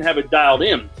because they didn't have it dialed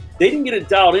in. They didn't get it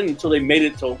dialed in until they made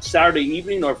it till Saturday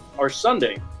evening or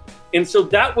Sunday. And so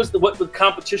that was what the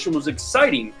competition was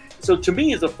exciting. So to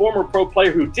me, as a former pro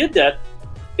player who did that,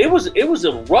 it was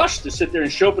a rush to sit there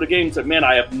and show up at a game and say, man,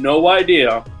 I have no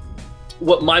idea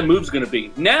what my move's going to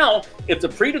be. Now it's a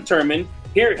predetermined.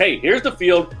 Here's the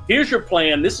field. Here's your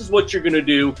plan. This is what you're going to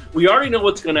do. We already know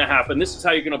what's going to happen. This is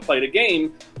how you're going to play the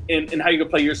game and how you're going to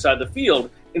play your side of the field.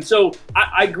 And so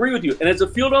I agree with you. And as a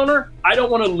field owner, I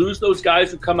don't want to lose those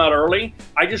guys who come out early.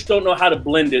 I just don't know how to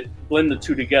blend the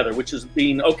two together, which is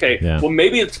being, well,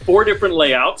 maybe it's 4 different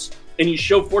layouts. And you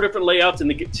show 4 different layouts, and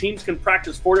the teams can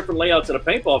practice 4 different layouts at a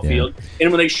paintball field.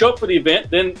 And when they show up for the event,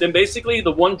 then basically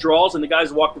the one draws, and the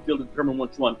guys walk the field to determine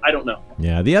which one. I don't know.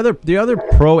 Yeah, the other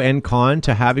pro and con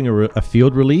to having a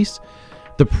field release,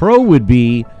 the pro would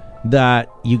be that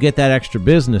you get that extra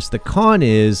business. The con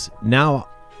is now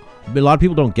a lot of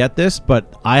people don't get this,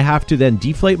 but I have to then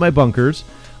deflate my bunkers,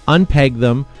 unpeg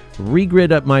them,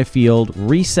 regrid up my field,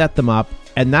 reset them up,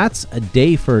 and that's a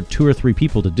day for 2 or 3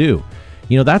 people to do.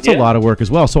 That's a lot of work as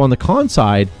well. So on the con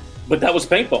side, but that was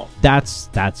paintball.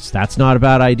 That's not a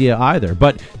bad idea either.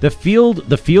 But the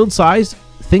field size,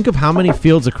 think of how many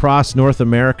fields across North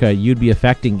America you'd be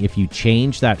affecting if you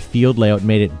change that field layout,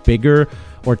 made it bigger,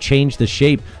 or change the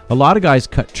shape. A lot of guys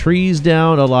cut trees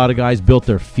down. A lot of guys built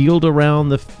their field around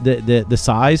the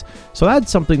size. So that's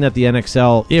something that the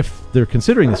NXL, if they're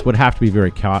considering this, would have to be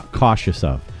very cautious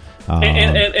of.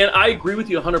 And I agree with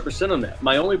you 100% on that.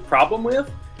 My only problem with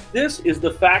this is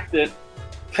the fact that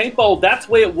paintball, that's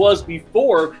the way it was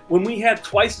before when we had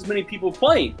twice as many people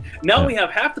playing. Now we have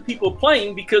half the people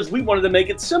playing because we wanted to make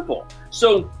it simple.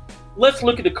 So let's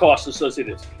look at the cost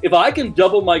associated. If I can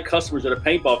double my customers at a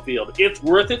paintball field, it's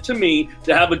worth it to me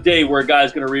to have a day where a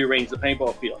guy's going to rearrange the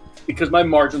paintball field because my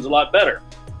margin's a lot better.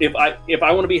 If I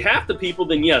want to be half the people,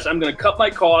 then yes, I'm going to cut my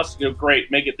costs.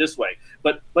 Great, make it this way.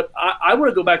 But I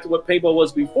want to go back to what paintball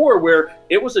was before, where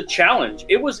it was a challenge.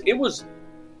 It was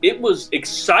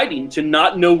exciting to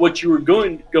not know what you were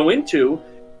going to go into.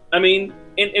 I mean,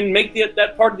 and make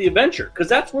that part of the adventure, because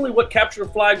that's really what Capture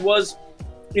the Flag was,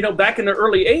 back in the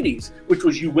early 80s, which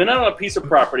was you went out on a piece of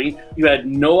property, you had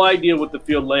no idea what the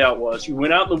field layout was. You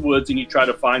went out in the woods and you tried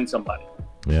to find somebody.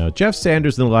 Yeah, Jeff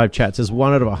Sanders in the live chat says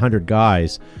 1 out of 100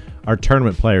 guys are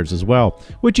tournament players as well,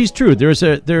 which is true. There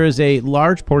is a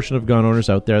large portion of gun owners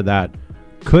out there that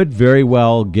could very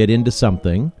well get into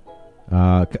something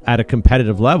at a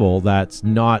competitive level that's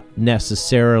not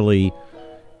necessarily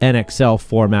NXL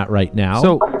format right now.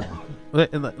 So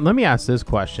let me ask this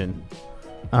question.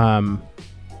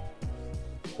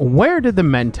 Where did the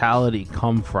mentality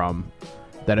come from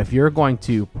that if you're going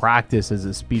to practice as a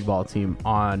speedball team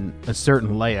on a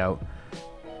certain layout,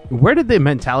 where did the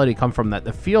mentality come from that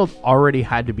the field already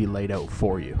had to be laid out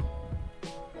for you?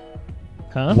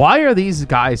 Huh? Why are these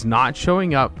guys not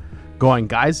showing up going,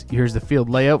 guys, here's the field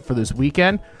layout for this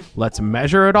weekend. Let's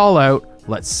measure it all out.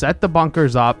 Let's set the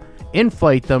bunkers up,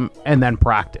 inflate them, and then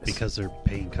practice. Because they're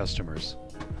paying customers.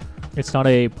 It's not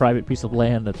a private piece of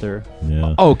land that they're...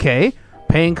 Yeah. Okay,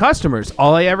 paying customers.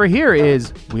 All I ever hear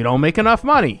is, we don't make enough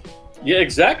money. Yeah,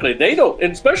 exactly. They don't,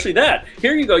 and especially that.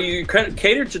 Here you go. You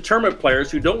cater to tournament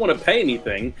players who don't want to pay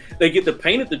anything. They get to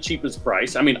paint at the cheapest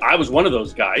price. I mean, I was one of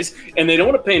those guys, and they don't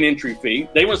want to pay an entry fee.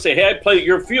 They want to say, hey, I played at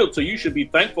your field, so you should be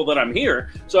thankful that I'm here.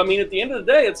 So, I mean, at the end of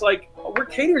the day, it's like we're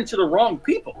catering to the wrong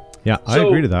people. Yeah, I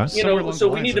agree to that. So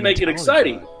we need to make it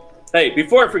exciting. Hey,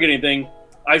 before I forget anything,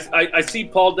 I see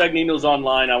Paul Dagnino's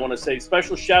online. I want to say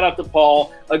special shout out to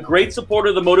Paul, a great supporter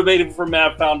of the Motivated for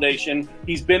Mav Foundation.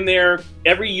 He's been there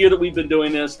every year that we've been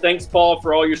doing this. Thanks, Paul,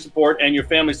 for all your support and your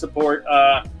family support.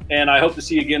 And I hope to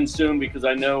see you again soon, because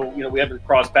I know we haven't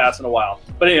crossed paths in a while.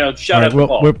 But shout out to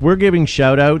Paul. We're giving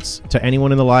shout outs to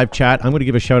anyone in the live chat. I'm going to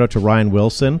give a shout out to Ryan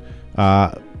Wilson.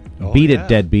 It,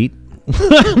 deadbeat.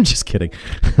 I'm just kidding.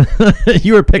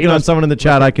 You were picking on someone in the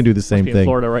chat. I can do the same thing. In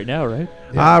Florida right now, right?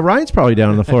 Yeah. Ryan's probably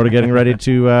down in Florida getting ready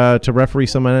to referee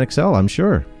some NXL, I'm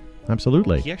sure.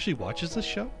 Absolutely. He actually watches this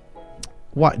show?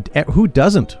 What? Who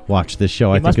doesn't watch this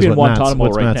show? He must be in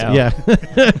Guantanamo right now. Yeah.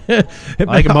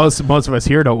 I think most of us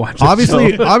here don't watch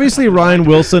it. Obviously, Ryan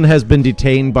Wilson has been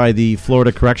detained by the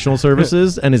Florida Correctional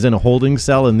Services and is in a holding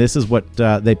cell, and this is what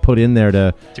they put in there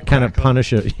to kind of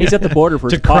punish it. He's at the border for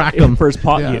his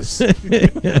pot use.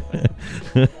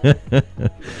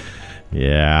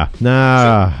 Yeah.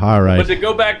 Nah. All right. But to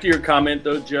go back to your comment,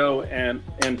 though, Joe and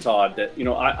Todd, that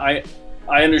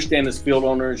I understand as field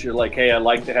owners, you're like, hey, I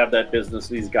like to have that business.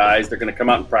 These guys, they're going to come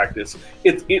out and practice.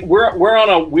 We're on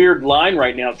a weird line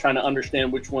right now, trying to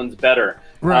understand which one's better.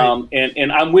 Right.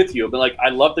 And I'm with you. But like, I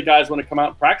love the guys want to come out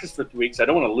and practice for 3 weeks. I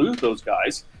don't want to lose those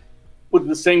guys. But at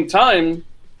the same time,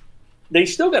 they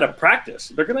still got to practice.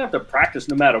 They're going to have to practice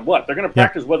no matter what. They're going to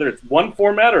practice whether it's one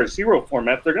format or a 0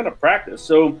 format. They're going to practice.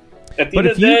 So at the end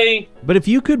of the day, but if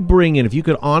you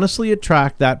could honestly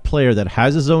attract that player that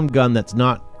has his own gun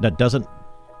that doesn't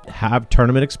have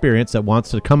tournament experience, that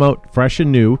wants to come out fresh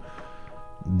and new,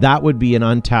 that would be an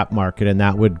untapped market, and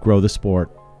that would grow the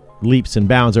sport leaps and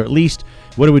bounds. Or at least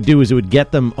what it would do is it would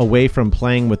get them away from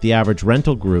playing with the average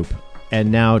rental group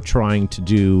and now trying to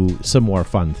do some more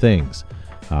fun things.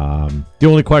 The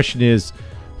only question is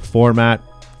format,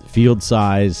 field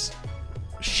size,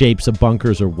 shapes of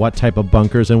bunkers, or what type of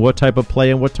bunkers and what type of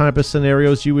play and what type of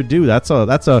scenarios you would do. There's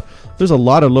a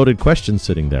lot of loaded questions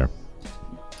sitting there.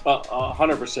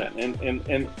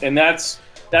 100%, and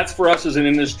that's for us as an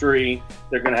industry.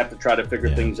 They're going to have to try to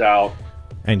figure things out.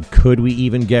 And could we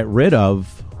even get rid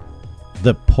of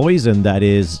the poison that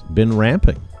is been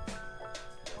ramping?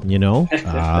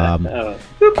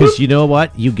 Because you know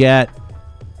what?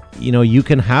 You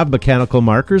can have mechanical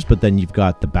markers, but then you've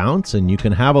got the bounce, and you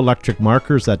can have electric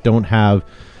markers that don't have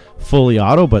fully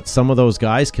auto, but some of those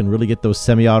guys can really get those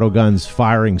semi-auto guns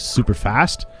firing super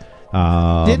fast.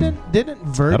 Didn't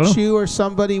Virtue or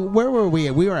somebody? Where were we?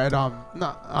 We were at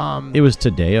It was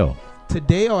Tadeo.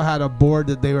 Tadeo had a board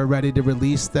that they were ready to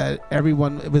release that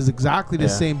it was exactly the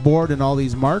same board and all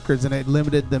these markers, and it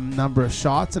limited the number of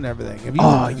shots and everything.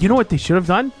 You know what they should have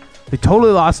done? They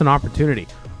totally lost an opportunity.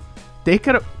 They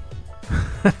could have.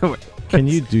 Can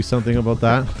you do something about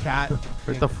that? Cat.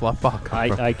 Where's the fluff ball come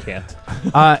from? I can't.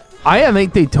 I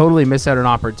think they totally missed out on an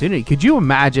opportunity. Could you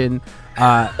imagine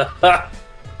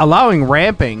allowing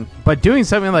ramping, but doing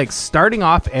something like starting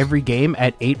off every game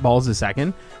at 8 balls a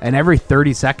second, and every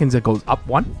 30 seconds it goes up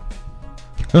 1?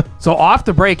 So off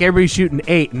the break, everybody's shooting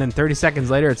 8, and then 30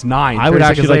 seconds later it's 9. I would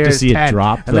actually like to see it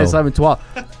drop, and then it's though. 11,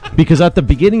 12. Because at the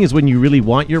beginning is when you really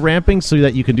want your ramping so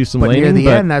that you can do some But laning. near the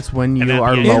end, that's when you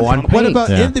are low on paint. What about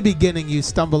Yeah. in the beginning? You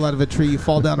stumble out of a tree, you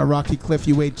fall down a rocky cliff,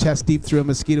 you wade chest deep through a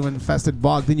mosquito-infested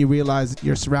bog, then you realize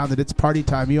you're surrounded. It's party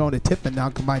time. You own a Tippmann now,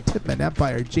 combined Tippmann,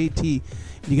 Empire, JT,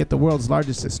 and you get the world's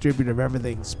largest distributor of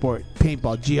everything sport,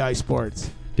 paintball, GI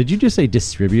Sports. Did you just say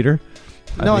distributor?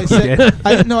 No, I said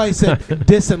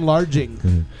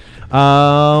disenlarging.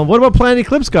 What about Planet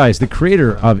Eclipse, guys? The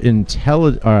creator of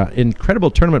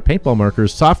incredible tournament paintball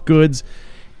markers, soft goods,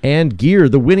 and gear,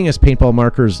 the winningest paintball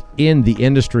markers in the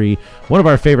industry. One of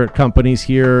our favorite companies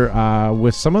here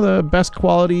with some of the best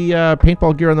quality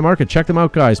paintball gear on the market. Check them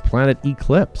out, guys. Planet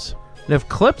Eclipse. And if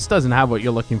Clips doesn't have what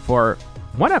you're looking for,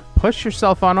 why not push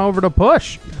yourself on over to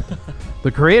Push? The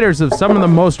creators of some of the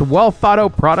most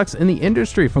well-thought-out products in the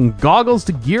industry, from goggles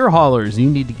to gear haulers. You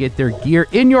need to get their gear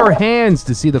in your hands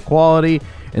to see the quality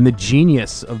and the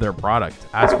genius of their product.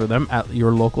 Ask for them at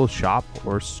your local shop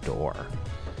or store.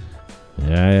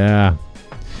 Yeah.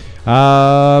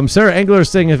 Sarah Engler is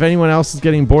saying, if anyone else is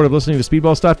getting bored of listening to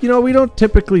Speedball stuff, we don't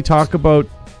typically talk about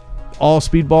all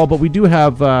Speedball, but we do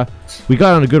have we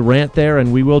got on a good rant there,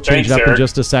 and we will change it up in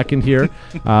just a second here.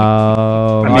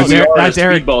 That's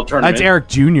Eric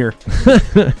Jr.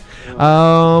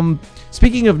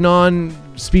 Speaking of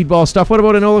non-Speedball stuff, what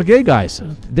about Enola Gay, guys?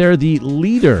 They're the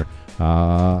leader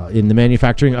in the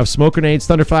manufacturing of smoke grenades,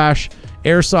 thunderflash,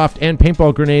 airsoft, and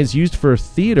paintball grenades used for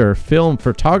theater, film,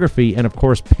 photography, and of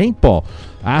course paintball.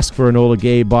 Ask for Enola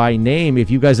Gay by name.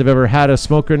 If you guys have ever had a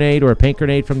smoke grenade or a paint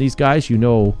grenade from these guys, you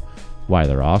know why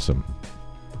they're awesome.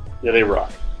 Yeah, they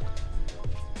rock.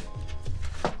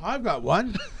 I've got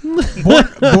one.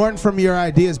 Born from your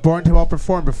ideas, born to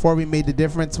outperform. Before we made the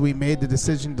difference, we made the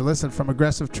decision to listen. From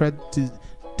aggressive tread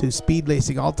to speed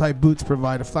lacing, all type boots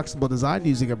provide a flexible design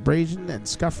using abrasion and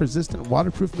scuff-resistant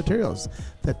waterproof materials.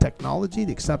 The technology,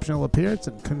 the exceptional appearance,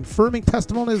 and confirming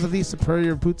testimonials of these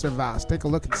superior boots are vast. Take a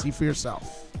look and see for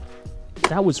yourself.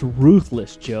 That was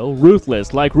ruthless, Joe.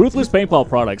 Ruthless. Like Ruthless Paintball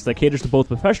Products that caters to both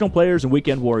professional players and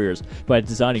weekend warriors by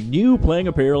designing new playing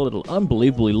apparel at an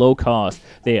unbelievably low cost.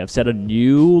 They have set a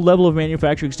new level of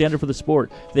manufacturing standard for the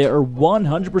sport. They are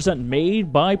 100%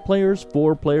 made by players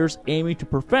for players, aiming to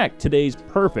perfect today's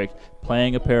perfect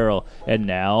playing apparel. And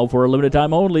now, for a limited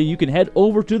time only, you can head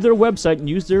over to their website and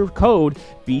use their code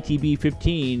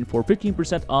BTB15 for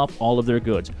 15% off all of their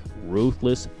goods.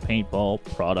 Ruthless Paintball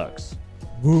Products.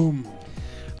 Boom.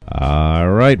 All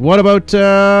right. What about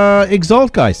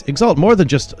Exalt, guys? Exalt, more than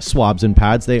just swabs and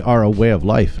pads. They are a way of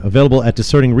life. Available at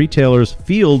discerning retailers,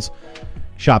 fields,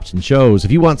 shops, and shows.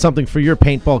 If you want something for your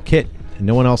paintball kit and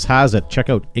no one else has it, check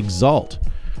out Exalt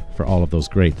for all of those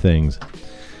great things.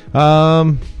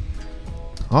 All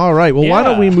right. Well, why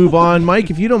don't we move on? Mike,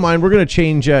 if you don't mind, we're going to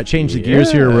change the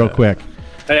gears here real quick.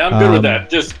 Hey, I'm good with that.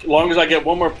 Just as long as I get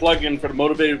one more plug-in for the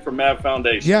Motivated for Mav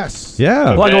Foundation. Yes. Yeah.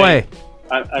 Okay. Plug away.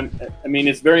 I mean,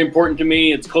 it's very important to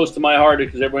me. It's close to my heart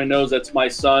because everyone knows that's my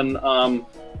son.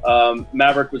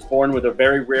 Maverick was born with a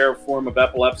very rare form of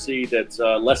epilepsy that's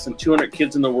less than 200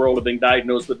 kids in the world have been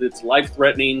diagnosed with. It's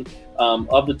life-threatening.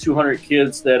 Of the 200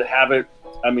 kids that have it,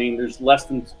 I mean, there's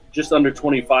just under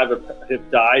 25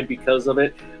 have died because of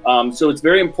it. So it's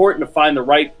very important to find the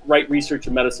right research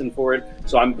and medicine for it.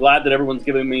 So I'm glad that everyone's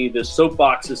giving me this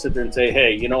soapbox to sit there and say,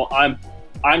 hey,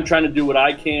 I'm trying to do what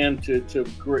I can to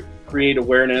create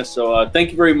awareness. So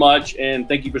thank you very much, and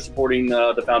thank you for supporting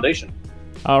the foundation.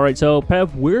 All right, so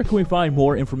Pev, where can we find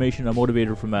more information on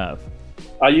Motivator for Mav?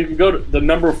 You can go to the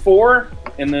number 4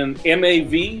 and then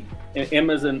MAV, and M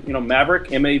as in Maverick,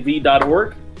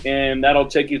 MAV.org, and that'll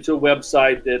take you to a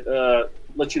website that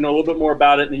lets you know a little bit more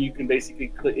about it. And then you can basically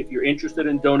click if you're interested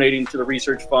in donating to the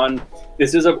research fund.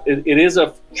 It is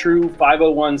a true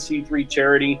 501c3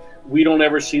 charity. We don't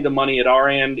ever see the money at our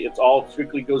end. It's all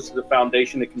strictly goes to the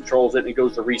foundation that controls it, and it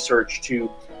goes to research to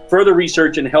further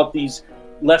research and help these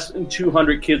less than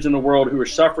 200 kids in the world who are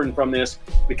suffering from this.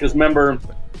 Because remember,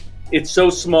 it's so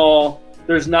small,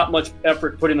 there's not much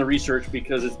effort put in the research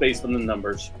because it's based on the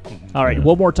numbers. All right,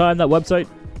 one more time, that website?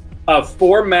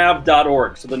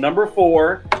 4mav.org. So the number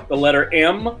 4, the letter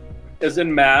M as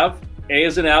in Mav, A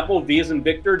as in Apple, V as in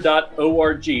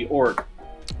Victor.org.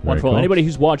 Wonderful. cool. Anybody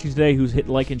who's watching today who's hit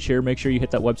like and share, make sure you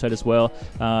hit that website as well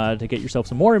to get yourself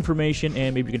some more information,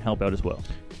 and maybe you can help out as well.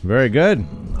 Very good.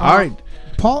 All right.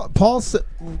 Paul said,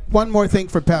 one more thing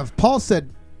for Pev. Paul said,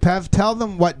 Pev, tell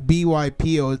them what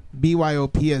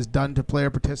BYOP has done to player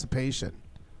participation.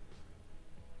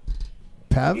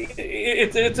 Pev?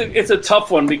 It's a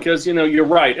tough one because, you're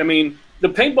right. I mean, the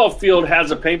paintball field has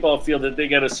a paintball field that they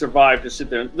got to survive to sit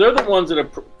there. They're the ones that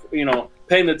are,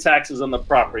 paying the taxes on the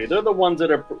property. They're the ones that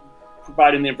are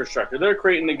providing the infrastructure. They're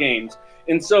creating the games.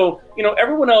 And so,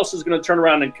 everyone else is going to turn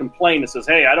around and complain and says,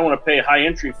 hey, I don't want to pay a high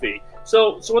entry fee.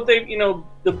 So what they,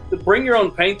 the bring your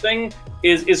own paint thing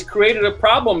is created a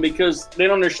problem because they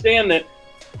don't understand that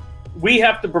we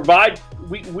have to provide,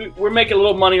 we're making a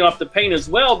little money off the paint as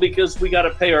well because we got to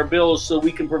pay our bills so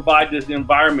we can provide this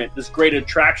environment, this great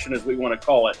attraction as we want to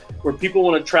call it, where people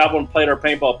want to travel and play at our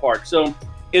paintball park. So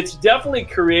it's definitely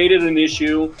created an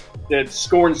issue that's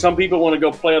scoring. Some people want to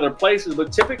go play other places,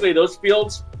 but typically those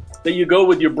fields that you go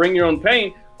with your bring your own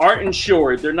paint aren't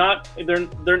insured. They're not doing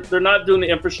the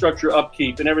infrastructure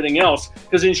upkeep and everything else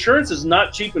because insurance is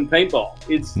not cheap in paintball.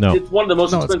 It's one of the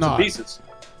most expensive pieces.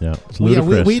 Yeah, it's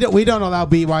ludicrous. We don't allow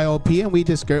BYOP, and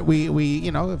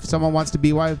we if someone wants to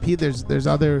BYOP, there's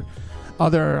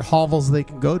other hovels they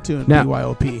can go to in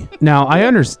BYOP. Now I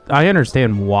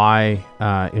understand why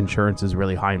insurance is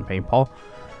really high in paintball,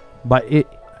 but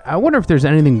I wonder if there's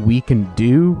anything we can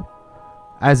do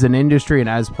as an industry and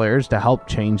as players to help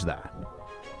change that.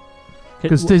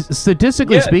 Because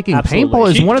statistically speaking, absolutely. paintball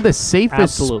is one of the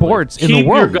safest sports in the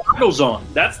world. Keep your goggles on.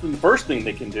 That's the first thing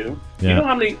they can do. Yeah. You know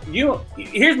how many?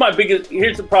 Here's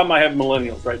the problem I have with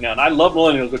millennials right now, and I love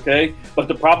millennials. Okay, but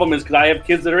the problem is because I have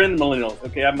kids that are in millennials.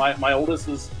 Okay, my oldest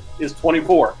is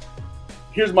 24.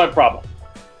 Here's my problem: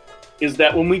 is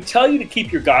that when we tell you to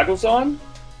keep your goggles on,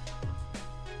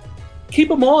 keep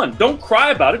them on. Don't cry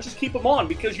about it. Just keep them on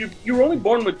because you're only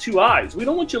born with two eyes. We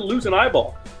don't want you to lose an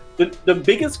eyeball. The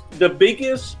biggest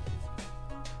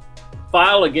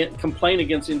complaint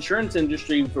against the insurance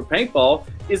industry for paintball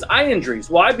is eye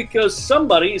injuries. Why? Because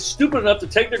somebody is stupid enough to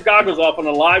take their goggles off on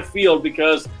a live field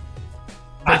because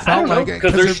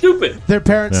they're stupid. Their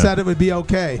parents said it would be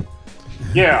okay.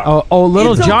 Yeah. Oh,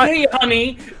 little it's John. Okay,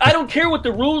 honey. I don't care what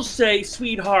the rules say,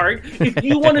 sweetheart. If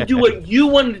you want to do what you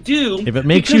want to do, if it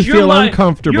makes you feel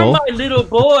uncomfortable, you're my little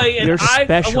boy, and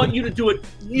I want you to do what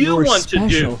You're want special.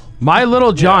 to do. My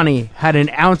little Johnny had an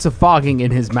ounce of fogging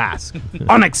in his mask.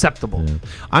 Unacceptable. Yeah.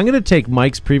 I'm going to take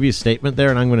Mike's previous statement there,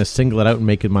 and I'm going to single it out and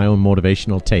make it my own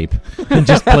motivational tape, and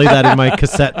just play that in my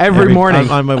cassette every morning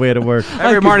on my way to work.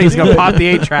 Every morning he's going to pop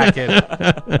the 8-track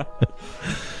in.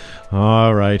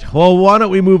 All right. Well, why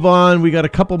don't we move on? We got a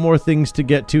couple more things to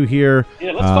get to here.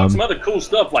 Yeah, let's talk some other cool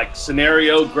stuff like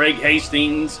Scenario, Greg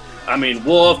Hastings,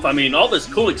 Wolf, all this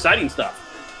cool, exciting stuff.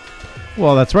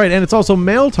 Well, that's right. And it's also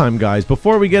mail time, guys.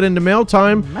 Before we get into mail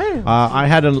time, I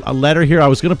had a letter here. I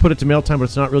was going to put it to mail time, but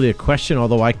it's not really a question,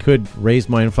 although I could raise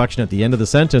my inflection at the end of the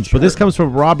sentence. Sure. But this comes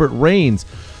from Robert Rains.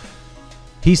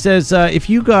 He says, if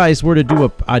you guys were to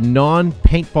do a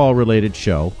non-paintball related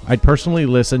show, I'd personally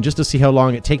listen just to see how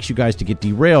long it takes you guys to get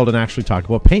derailed and actually talk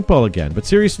about paintball again. But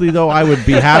seriously, though, I would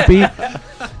be happy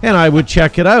and I would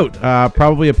check it out.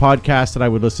 Probably a podcast that I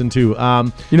would listen to.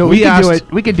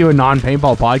 We could do a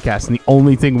non-paintball podcast, and the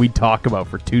only thing we talk about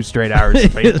for 2 straight hours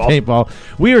is paintball. Paintball.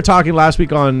 We were talking last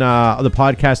week on the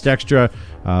podcast extra.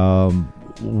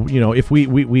 If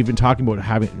we've been talking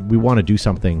about we want to do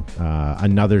something,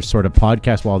 another sort of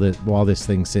podcast while this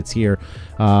thing sits here,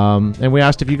 and we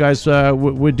asked if you guys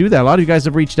would do that. A lot of you guys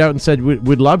have reached out and said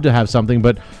we'd love to have something,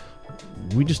 but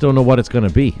we just don't know what it's going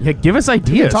to be. Yeah, give us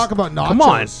ideas. Talk about nachos. Come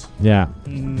on. Yeah.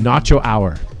 Nacho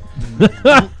hour.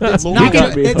 It's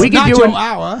nacho, it's we could do nacho an-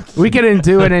 hour. We could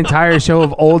do an entire show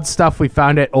of old stuff we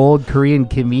found at old Korean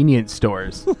convenience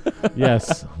stores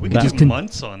Yes. We could That- do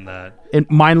months on that. and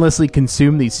mindlessly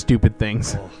consume these stupid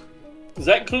things. Does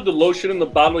that include the lotion in the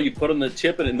bottle you put on the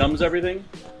tip and it numbs everything?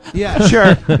 Yeah,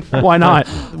 Sure. Why not?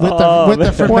 Why not? with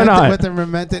the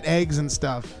fermented eggs and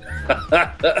stuff.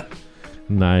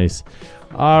 nice.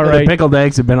 All The right. pickled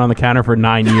eggs have been on the counter for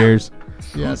 9 years.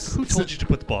 Yes. Who told you to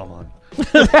put the bomb on?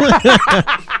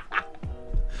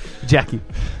 Jackie.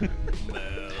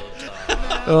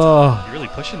 Oh, You're really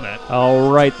pushing that.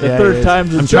 All right, the Yeah, it third is.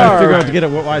 time's the I'm trying to figure out to get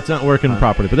it why it's not working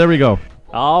properly. But there we go.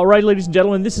 All right, ladies and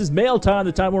gentlemen, this is mail time,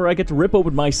 the time where I get to rip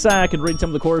open my sack and read some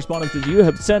of the correspondence that you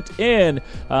have sent in.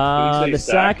 Say The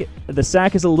sack.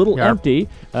 sack is a little Yeah. empty,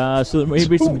 so there may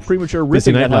be some premature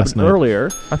Busy ripping night that last happened night. earlier.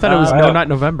 I thought it was I No know. Nut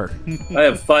November. I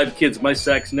have 5 kids. My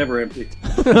sack's never empty.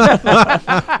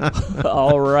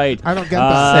 All right. I don't get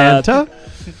that. Santa?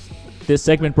 This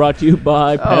segment brought to you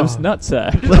by Pev's Oh.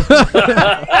 Nutsack.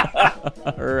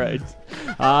 All right.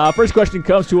 First question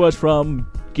comes to us from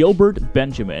Gilbert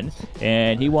Benjamin,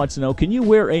 and he wants to know, can you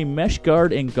wear a mesh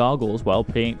guard and goggles while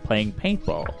playing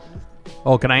paintball?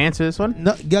 Oh, can I answer this one?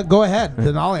 No, yeah, go ahead.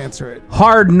 Then I'll answer it.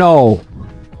 Hard no.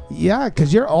 Yeah,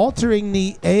 because you're altering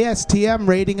the ASTM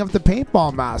rating of the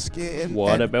paintball mask.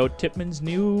 What about Tipman's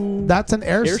new... That's an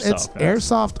Airsoft it's mask?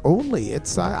 airsoft only.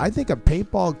 It's I think a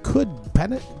paintball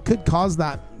could cause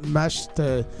that mesh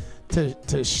to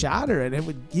shatter,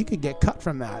 and you could get cut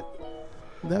from that.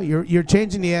 No, you're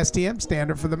changing the ASTM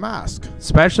standard for the mask.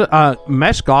 Special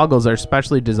mesh goggles are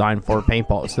specially designed for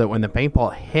paintball, so that when the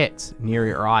paintball hits near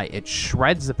your eye, it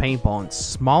shreds the paintball in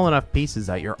small enough pieces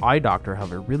that your eye doctor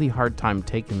have a really hard time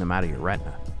taking them out of your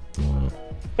retina.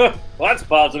 Well, that's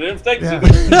positive. Thanks. Yeah.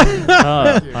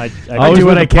 I Always do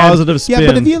what with I a can. positive spin. Yeah,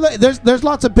 but if you look, there's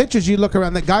lots of pictures you look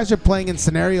around that guys are playing in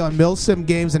scenario and milsim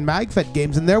games and magfed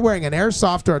games, and they're wearing an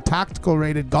airsoft or a tactical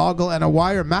rated goggle and a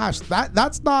wire mash.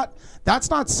 That's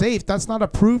not safe. That's not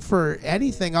approved for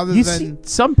anything other You see than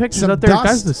some pictures some out there,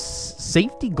 guys dust. with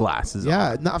safety glasses.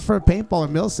 yeah, not for paintball or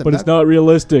milsim. But it's not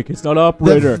realistic. It's not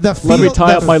operator. the Let me field-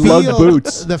 tie up the my lug field-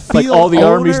 boots. the like all the field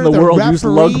armies in the owner, the world use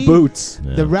lug referee, boots.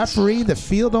 The referee, the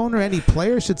field owner, any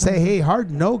player should say, "Hey, hard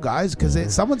no, guys, because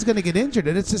someone's going to get injured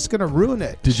and it's just going to ruin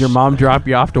it." Did your mom drop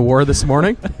you off to war this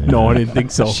morning? No, I didn't think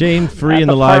so. Shane Free At in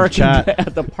the live park chat. and,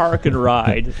 at the park and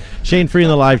ride. Shane Free in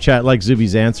the live chat, like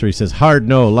Zuby's answer. He says, hard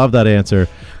no. Love that answer.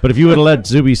 But if you would have let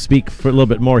Zuby speak for a little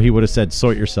bit more, he would have said,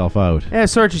 sort yourself out. Yeah,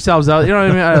 sort yourselves out. You know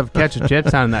what I mean? I have ketchup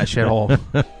chips down in that shithole.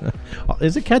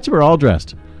 Is it ketchup or all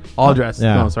dressed? All dressed.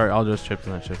 Yeah. No, sorry, all dressed chips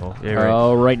in that shithole. Yeah, you're right.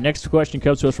 All right, next question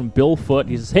comes to us from Bill Foote.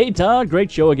 He says, "Hey Todd,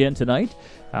 great show again tonight."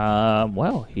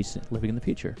 Well, he's living in the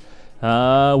future.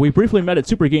 We briefly met at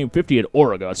Super Game 50 at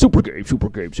Oregon. Super Game.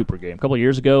 A couple of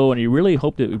years ago, and he really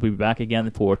hoped it would be back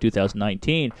again for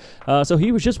 2019. So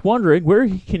he was just wondering, where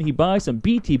can he buy some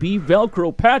BTB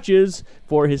Velcro patches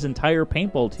for his entire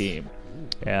paintball team?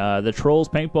 The Trolls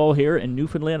Paintball here in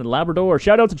Newfoundland and Labrador.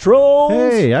 Shout out to Trolls!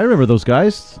 Hey, I remember those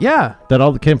guys. Yeah. That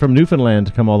all came from Newfoundland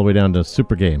to come all the way down to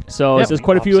Super Game. So it Yep. says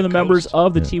quite a few of the Opposite members coast.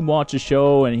 of the team watch the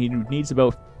show, and he needs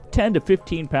about 10 to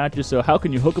 15 patches. So how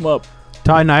can you hook them up?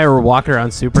 Todd and I were walking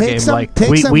around Super Take Game, some- like take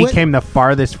we some we with- came the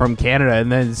farthest from Canada,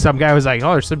 and then some guy was like,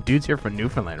 "Oh, there's some dudes here from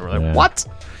Newfoundland." We're like, Yeah. "What?"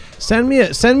 Send me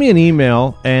an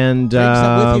email and Take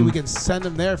some with you. um, We can send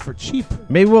them there for cheap.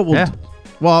 maybe what we'll Yeah. do.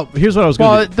 Well, here's what I was going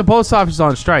Well, to do. the post office is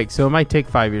on strike, so it might take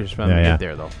 5 years for them to Yeah, get yeah.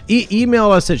 there, though. Email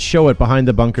us at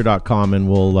show@behindthebunker.com and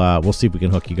we'll see if we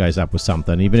can hook you guys up with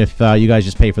something. Even if you guys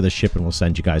just pay for the shipping, we'll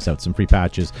send you guys out some free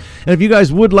patches. And if you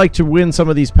guys would like to win some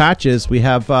of these patches, we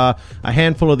have a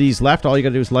handful of these left. All you got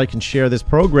to do is like and share this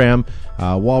program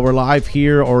while we're live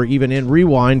here or even in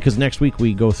Rewind, because next week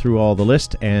we go through all the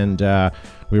list and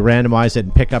we randomize it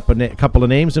and pick up a couple of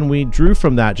names, and we drew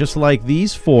from that, just like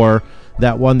these four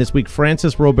that won this week: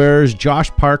 Francis Roberts,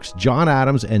 Josh Parks, John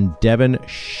Adams, and Devin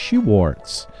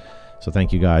Schwartz. So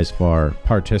thank you guys for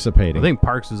participating. I think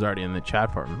Parks is already in the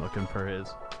chat for him looking for his.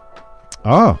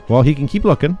 Oh, well, he can keep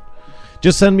looking.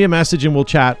 Just send me a message and we'll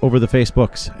chat over the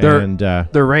Facebooks.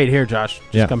 They're right here, Josh.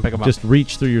 Just come pick them up. Just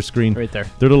reach through your screen. right there.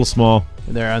 They're a little small.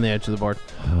 They're on the edge of the board.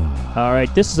 All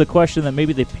right, this is a question that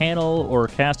maybe the panel or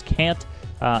cast can't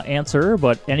answer,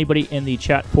 but anybody in the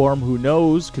chat forum who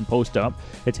knows can post up.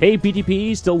 It's, "Hey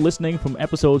BTP, still listening from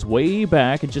episodes way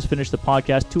back and just finished the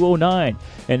podcast 209,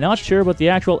 and not sure about the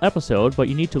actual episode, but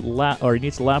you need to laugh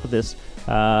at this.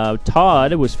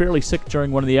 Todd was fairly sick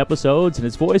during one of the episodes, and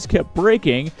his voice kept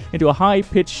breaking into a high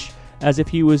pitch as if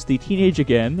he was the teenager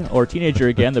again,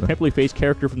 the pimply faced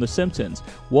character from The Simpsons.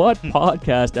 What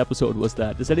podcast episode was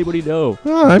that? Does anybody know?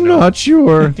 I'm not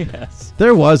sure. Yes.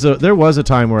 There was a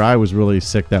time where I was really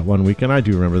sick that one week, and I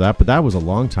do remember that, but that was a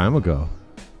long time ago.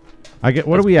 What are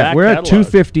That's we at? back We're at catalog.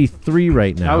 253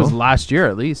 right now. That was last year,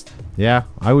 at least. Yeah,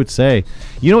 I would say.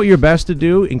 You know what you're best to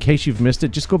do in case you've missed it?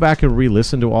 Just go back and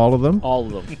re-listen to all of them. All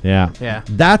of them. Yeah. Yeah.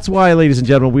 That's why, ladies and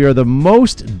gentlemen, we are the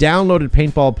most downloaded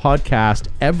paintball podcast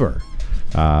ever.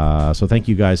 So thank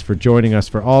you guys for joining us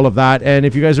for all of that. And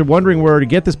if you guys are wondering where to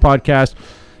get this podcast,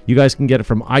 you guys can get it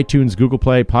from iTunes, Google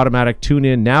Play, Podomatic,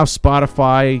 TuneIn, now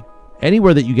Spotify,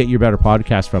 anywhere that you get your better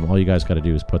podcast from. All you guys got to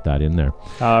do is put that in there.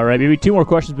 All right, maybe 2 more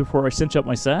questions before I cinch up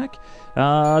my sack.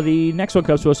 The next one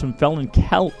comes to us from Felon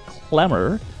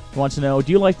Clemmer. He wants to know,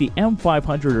 do you like the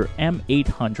M500 or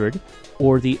M800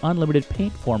 or the unlimited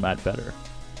paint format better?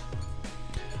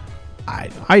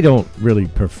 I don't really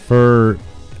prefer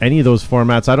any of those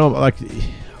formats. I don't like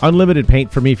unlimited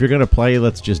paint for me. If you're going to play,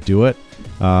 let's just do it.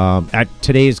 At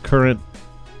today's current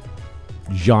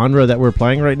genre that we're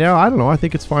playing right now, I don't know. I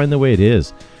think it's fine the way it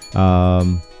is.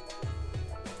 I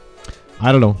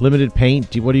don't know. Limited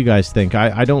paint. What do you guys think?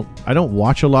 I don't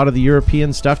watch a lot of the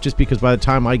European stuff just because by the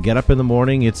time I get up in the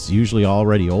morning, it's usually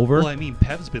already over. Well, I mean,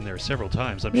 Pev's been there several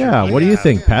times. I'm Yeah. sure. What do you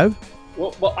think, Pev?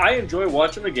 Well, I enjoy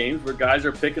watching the games where guys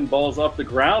are picking balls off the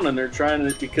ground and they're trying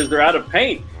to, because they're out of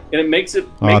paint, and it makes it.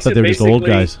 Oh, I thought they were just old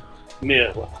guys.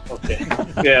 Yeah, well, okay.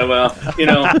 Yeah,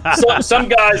 well, some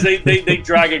guys, they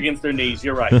drag against their knees.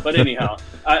 You're right. But anyhow,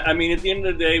 I mean, at the end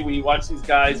of the day, when you watch these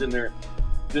guys and they're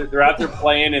out there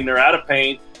playing and they're out of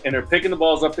paint and they're picking the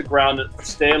balls off the ground to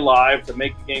stay alive, to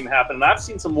make the game happen. And I've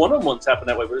seen some one-on-ones happen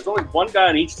that way, where there's only one guy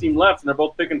on each team left and they're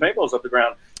both picking paintballs off the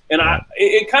ground. And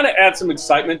it kind of adds some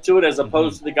excitement to it, as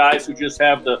opposed to the guys who just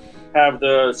have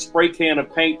the spray can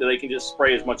of paint that they can just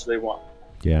spray as much as they want.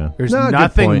 Yeah. There's No, good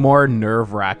nothing point. more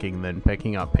nerve-wracking than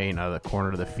picking up paint out of the corner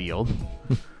of the field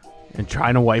and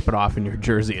trying to wipe it off in your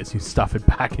jersey as you stuff it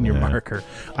back in your marker.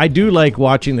 I do like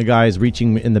watching the guys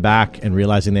reaching in the back and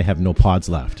realizing they have no pods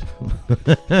left.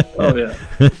 Oh,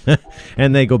 yeah.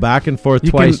 And they go back and forth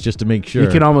You twice can- just to make sure. You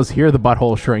can almost hear the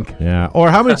butthole shrink. Yeah.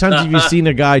 Or how many times have you seen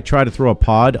a guy try to throw a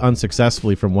pod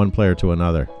unsuccessfully from one player to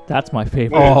another? That's my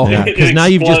favorite. Oh, Yeah, It because now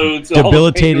you've just explodes, all the paint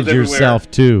debilitated goes everywhere.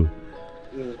 yourself too.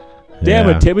 Damn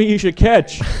Yeah. it, Timmy, you should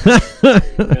catch. Yeah.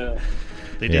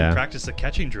 They didn't Yeah. practice the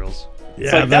catching drills.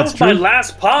 It's like, that was my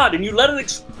last pod, and you let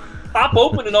it pop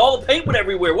open and all the paint went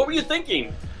everywhere. What were you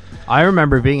thinking? I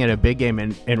remember being at a big game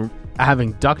and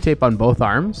having duct tape on both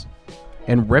arms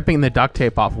and ripping the duct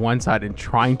tape off one side and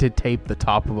trying to tape the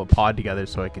top of a pod together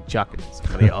so I could chuck it at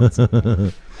somebody else.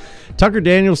 Tucker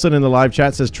Danielson in the live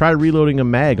chat says, try reloading a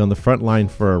mag on the front line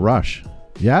for a rush.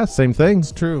 Yeah, same thing.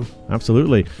 It's true.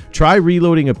 Absolutely. Try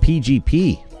reloading a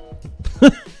PGP.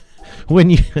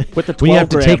 when you With the when you have 12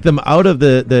 to gram. take them out of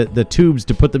the tubes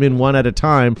to put them in one at a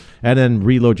time, and then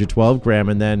reload your 12 gram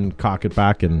and then cock it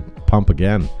back and pump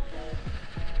again.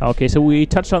 Okay, so we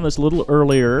touched on this a little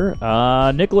earlier.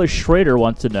 Nicholas Schrader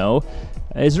wants to know,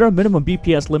 is there a minimum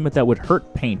BPS limit that would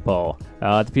hurt paintball?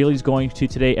 The field he's going to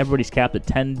today, everybody's capped at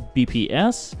 10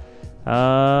 BPS.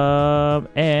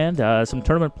 And some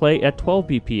tournament play at 12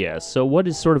 BPS. So what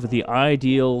is sort of the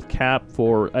ideal cap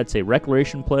for, I'd say,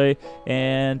 recreation play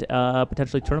and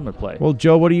potentially tournament play? Well,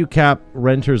 Joe, what do you cap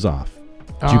renters off?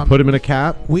 Do you put them in a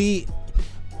cap?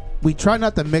 We try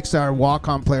not to mix our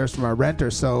walk-on players from our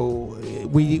renters, so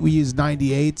we use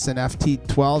 98s and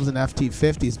FT12s and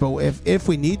FT50s. But if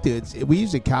we need to, we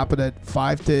usually cap it at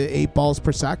 5 to 8 balls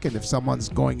per second if someone's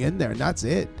going in there, and that's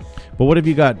it. But what if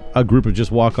you got a group of just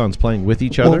walk-ons playing with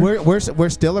each other? Well, we're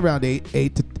still around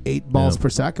 8 balls per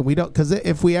second. We don't, because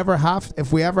if we ever have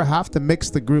to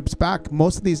mix the groups back,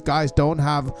 most of these guys don't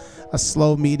have a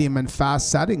slow, medium, and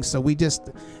fast setting. So we just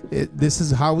this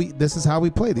is how we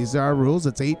play. These are our rules.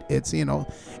 It's 8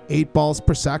 balls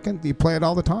per second. You play it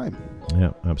all the time.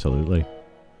 Yeah, absolutely.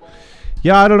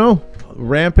 Yeah, I don't know.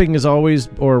 Ramping is always,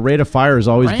 or rate of fire has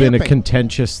always been a Ramping.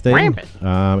 contentious thing, Ramping.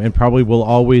 and probably will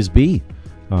always be,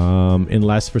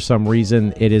 unless for some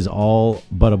reason it is all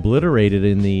but obliterated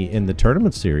in the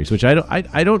tournament series. Which I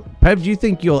don't. Pev, do you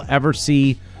think you'll ever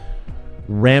see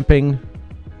ramping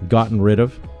gotten rid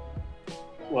of?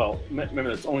 Well,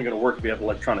 remember, it's only going to work if you have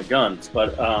electronic guns.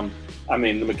 But, I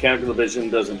mean, the mechanical division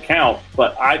doesn't count.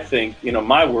 But I think,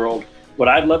 my world, what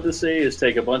I'd love to see is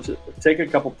take a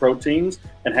couple pro teams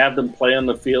and have them play on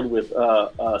the field with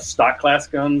stock class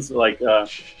guns, like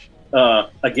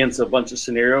against a bunch of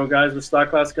scenario guys with stock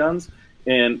class guns.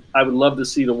 And I would love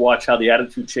to watch how the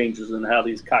attitude changes and how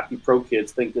these cocky pro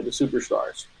kids think they're the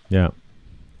superstars. Yeah,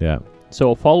 yeah.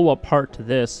 So a follow-up part to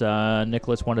this,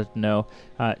 Nicholas wanted to know,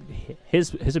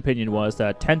 his opinion was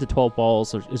that 10 to 12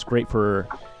 balls is great for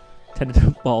 10 to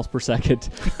 12 balls per second.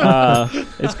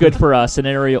 It's good for a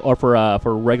scenario or for a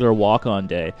regular walk-on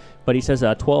day. But he says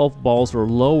 12 balls or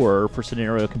lower for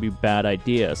scenario can be a bad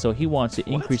idea. So he wants to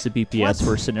increase the BPS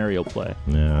for scenario play.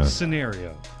 Yeah.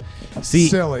 Scenario. See,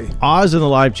 Silly. Oz in the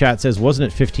live chat says,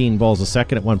 wasn't it 15 balls a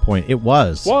second at one point? It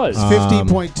was.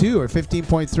 15.2 or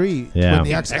 15.3 Yeah. when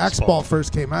the X ball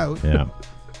first came out. Yeah.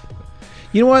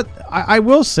 You know what? I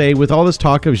will say, with all this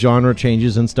talk of genre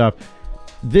changes and stuff,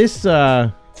 this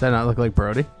Does that not look like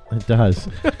Brody? it does.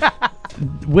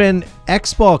 When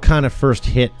X-Ball kind of first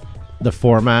hit the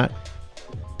format,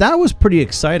 that was pretty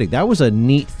exciting. That was a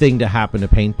neat thing to happen to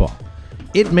paintball.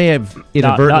 It may have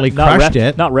inadvertently crushed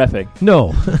it. Not reffing.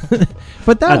 No.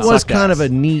 But that That was sucked kind ass. of a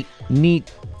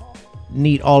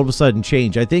neat all of a sudden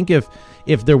change. I think if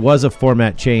there was a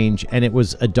format change and it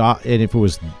was and if it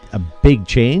was a big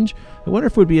change, I wonder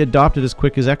if it would be adopted as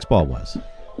quick as X-Ball was.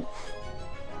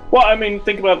 Well, I mean,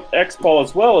 think about X-Ball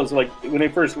as well. As like when they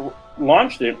first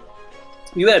launched it,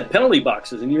 you had penalty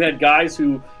boxes, and you had guys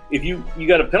who, if you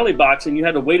got a penalty box and you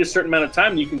had to wait a certain amount of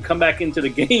time, you can come back into the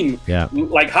game. Yeah.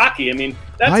 Like hockey. I mean,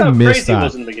 that's I how miss crazy that. it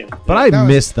was in the beginning. But I That was-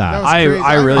 miss that. that was crazy.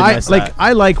 I really I miss like that.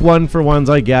 I like one for ones.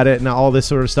 I get it, and all this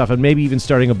sort of stuff, and maybe even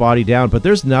starting a body down. But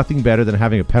there's nothing better than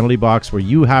having a penalty box where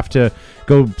you have to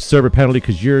go serve a penalty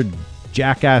because your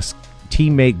jackass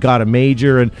teammate got a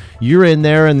major, and you're in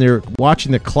there, and they're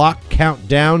watching the clock count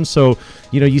down. So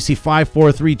you see 5,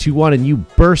 4, 3, 2, 1, and you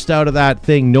burst out of that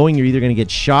thing knowing you're either going to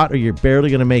get shot or you're barely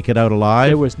going to make it out alive.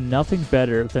 There was nothing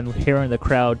better than hearing the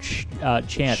crowd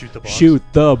chant, Shoot the box. "Shoot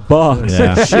the box."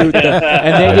 Yeah. Shoot the,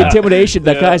 and the intimidation,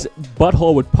 that guy's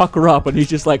butthole would pucker up, and he's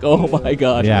just like, "Oh my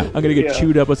gosh, Yeah. I'm gonna get Yeah.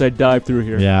 chewed up as I dive through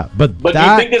here." Yeah, but But do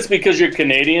that you think it's because you're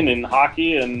Canadian in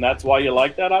hockey, and that's why you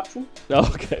like that option?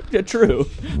 Okay, yeah, true.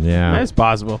 yeah, That's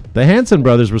possible. the Hanson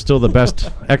brothers were still the best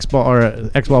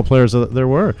X-ball players that there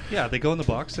were. Yeah, they go in the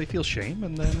box, they feel shame,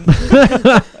 and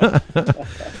then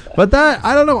But that,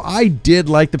 I don't know. I did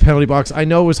like the penalty box. I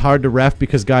know it was hard to ref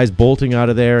because guys bolting out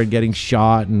of there and getting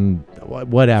shot and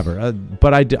whatever.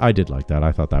 But I did like that.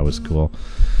 I thought that was cool.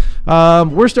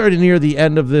 We're starting near the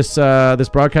end of this this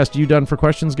broadcast. Are you done for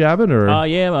questions, Gavin? Or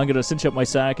Yeah, I'm going to cinch up my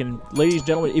sack. And ladies and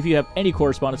gentlemen, if you have any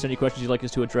correspondence, any questions you'd like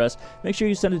us to address, make sure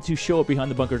you send it to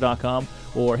show@behindthebunker.com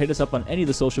or hit us up on any of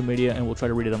the social media, and we'll try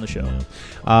to read it on the show.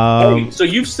 Hey, so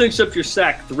you've cinched up your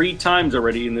sack 3 times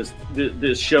already in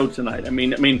this show tonight. I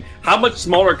mean, how much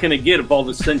smaller can it get of all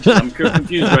the cinches? I'm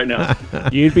confused right now.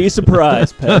 You'd be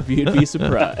surprised, Pev. You'd be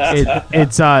surprised.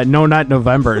 It's No Nut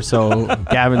November, so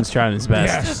Gavin's trying his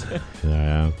best.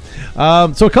 Yeah.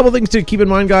 So a couple things to keep in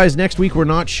mind, guys. Next week, we're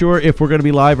not sure if we're going to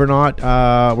be live or not.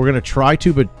 We're going to try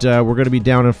to, but we're going to be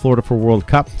down in Florida for World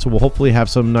Cup, so we'll hopefully have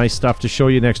some nice stuff to show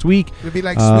you next week. It'd be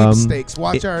like sweepstakes.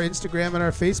 Watch our Instagram and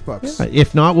our Facebooks.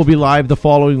 If not, we'll be live the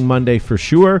following Monday for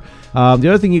sure. The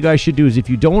other thing you guys should do is, if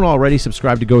you don't already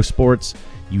subscribe to Go Sports,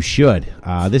 you should.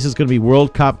 This is going to be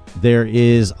World Cup. There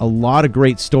is a lot of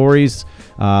great stories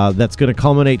that's going to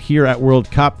culminate here at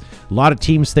World Cup. A lot of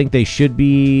teams think they should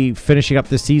be finishing up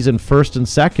this season first and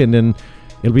second, and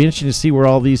it'll be interesting to see where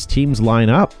all these teams line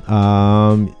up.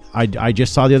 I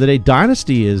just saw the other day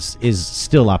Dynasty is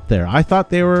still up there. I thought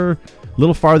they were a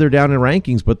little farther down in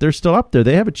rankings, but they're still up there.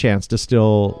 They have a chance to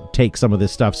still take some of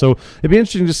this stuff. So it'd be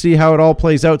interesting to see how it all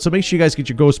plays out. So make sure you guys get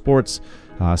your Go Sports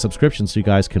subscription so you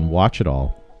guys can watch it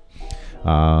all.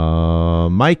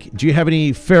 Mike, do you have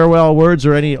any farewell words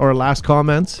or last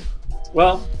comments?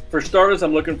 Well, for starters,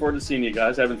 I'm looking forward to seeing you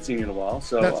guys. I haven't seen you in a while.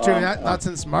 So That's true. Not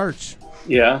since March.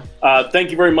 Yeah.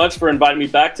 Thank you very much for inviting me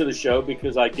back to the show,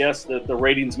 because I guess that the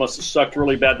ratings must have sucked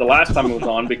really bad the last time it was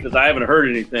on, because I haven't heard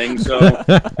anything. So,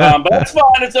 but that's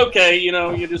fine. It's okay.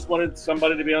 You just wanted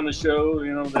somebody to be on the show.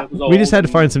 That was all. We just had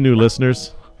to find some new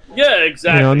listeners. Yeah,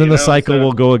 exactly. And then the cycle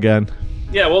will go again.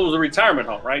 Yeah, well, it was a retirement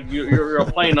home, right? You're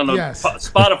playing on Yes.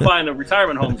 Spotify and the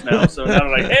retirement homes now. So now they're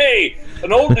like, hey,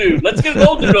 an old dude, let's get an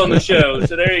old dude on the show.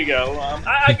 So there you go.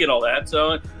 I get all that.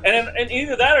 So and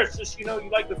either that, or it's just you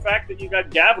like the fact that you got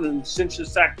Gavin and cinched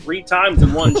his sack 3 times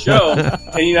in one show,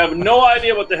 and you have no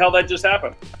idea what the hell that just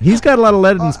happened. He's got a lot of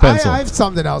lead in his pencil. I have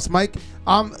something else, Mike.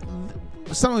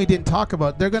 Something we didn't talk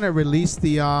about. They're going to release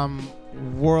the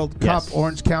World Cup Yes.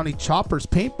 Orange County Choppers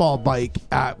paintball bike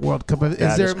at World Cup. Is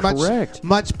That there is much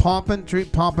correct. pomp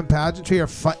and pageantry or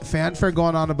fanfare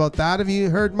going on about that? Have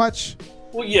you heard much?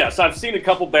 Well, yes, I've seen a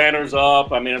couple banners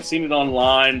up. I mean, I've seen it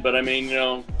online, but I mean,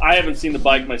 I haven't seen the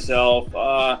bike myself.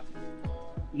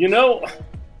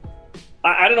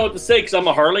 I don't know what to say because I'm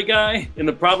a Harley guy, and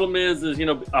the problem is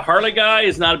a Harley guy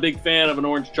is not a big fan of an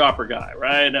Orange Chopper guy,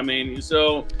 right? I mean,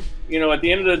 so at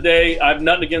the end of the day, I have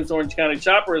nothing against Orange County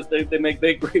Choppers. They make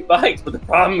great bikes, but the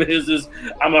problem is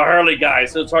I'm a Harley guy,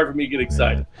 so it's hard for me to get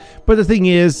excited. But the thing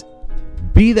is,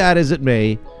 be that as it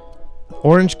may,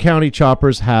 Orange County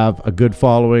Choppers have a good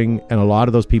following, and a lot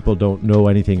of those people don't know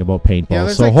anything about paintball. Yeah,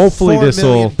 there's so like hopefully 4 this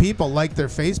million will. people like their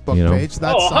Facebook You know. page.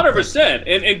 That's 100%.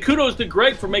 And kudos to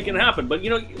Greg for making it happen. But,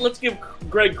 let's give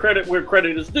Greg credit where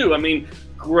credit is due. I mean,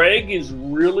 Greg is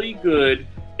really good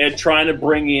at trying to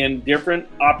bring in different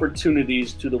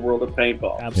opportunities to the world of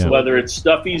paintball. Absolutely. Whether it's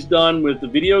stuff he's done with the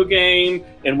video game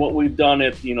and what we've done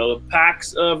at, the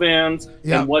PAX events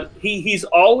Yeah. and what he's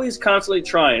always constantly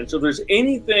trying. So if there's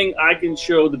anything I can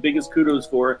show the biggest kudos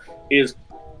for is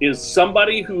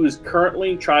somebody who is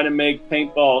currently trying to make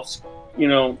paintball,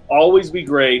 always be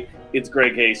great. It's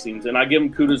Greg Hastings. And I give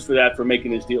him kudos for that, for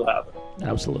making his deal happen.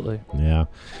 Absolutely. Yeah.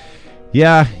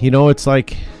 Yeah, it's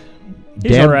like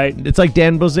He's all right. It's like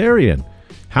Dan Bilzerian.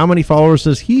 How many followers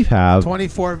does he have?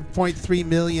 24.3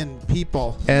 million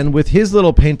people. And with his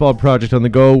little paintball project on the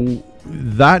go,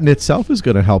 that in itself is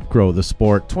going to help grow the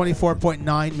sport.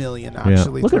 24.9 million,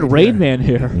 actually. Look at right Raid there. Man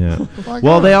here. Yeah. my Well,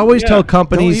 God. they always Yeah. tell Don't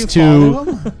companies you to follow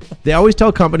him? they always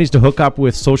tell companies to hook up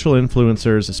with social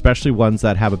influencers, especially ones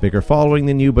that have a bigger following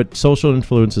than you, but social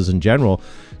influencers in general.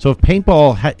 So if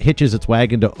paintball hitches its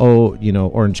wagon to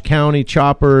Orange County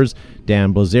Choppers,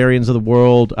 Dan Blazarians of the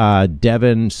world,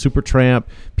 Devin Supertramp,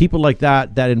 people like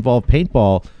that involve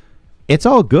paintball, it's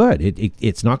all good.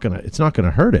 It's not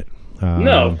gonna hurt it.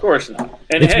 No, of course not.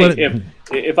 And it's hey, what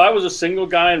if I was a single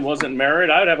guy and wasn't married,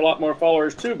 I'd have a lot more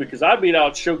followers too, because I'd be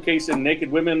out showcasing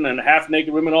naked women and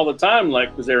half-naked women all the time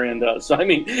like Bazarian does. So, I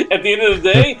mean, at the end of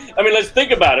the day, let's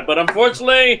think about it. But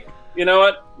unfortunately, you know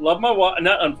what? Love my wife.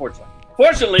 Not unfortunately.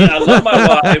 Fortunately, I love my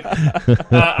wife.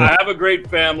 I have a great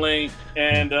family,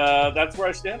 and that's where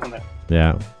I stand on that.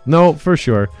 Yeah. No, for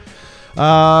sure.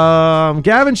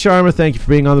 Gavin Sharma, thank you for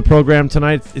being on the program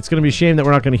tonight. It's going to be a shame that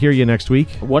we're not going to hear you next week.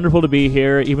 Wonderful to be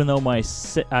here, even though my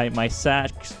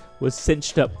sash was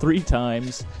cinched up 3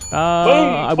 times.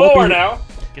 I Boom! won't Four be- now.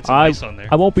 Get some ice on there.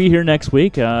 I won't be here next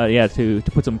week. To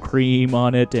put some cream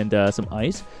on it and some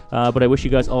ice. But I wish you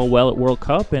guys all well at World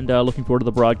Cup, and looking forward to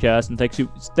the broadcast. And thank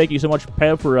you so much,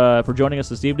 Pev, for joining us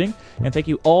this evening. And thank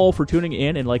you all for tuning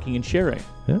in and liking and sharing.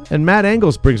 Yeah. And Matt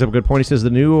Engels brings up a good point. He says the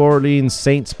New Orleans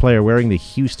Saints player wearing the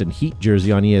Houston Heat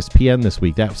jersey on ESPN this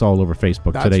week. That was all over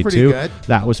Facebook That's today pretty too. good.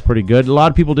 That was pretty good. A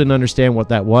lot of people didn't understand what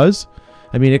that was.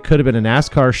 I mean, it could have been a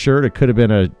NASCAR shirt. It could have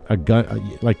been a gun,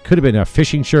 could have been a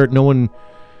fishing shirt. No one.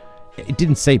 It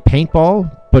didn't say paintball,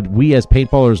 but we as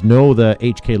paintballers know the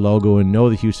HK logo and know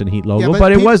the Houston Heat logo.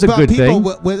 But it was a good thing.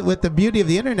 With the beauty of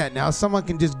the internet now, someone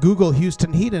can just Google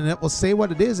Houston Heat and it will say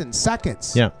what it is in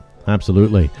seconds. Yeah,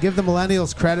 absolutely. Give the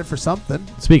millennials credit for something.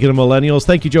 Speaking of millennials,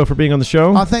 thank you, Joe, for being on the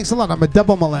show. Oh, thanks a lot. I'm a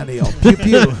double millennial. Pew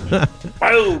pew.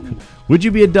 Boom! Would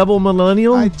you be a double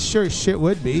millennial? I sure as shit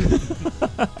would be.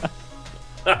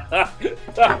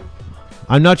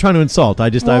 I'm not trying to insult.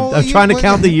 I'm Well, trying to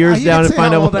count the years you down can and say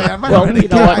find how out. old I am. I Well, don't really you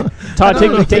know care. what? I Todd, don't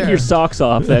really take care. your socks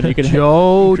off, then you can.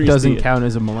 Joe increase doesn't the- count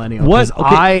as a millennial. What? 'cause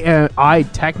Okay. I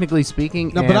technically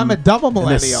speaking, No, but I'm a double in the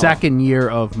millennial. second year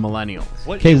of millennials.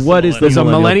 Okay, what is the So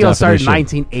millennial millennial started in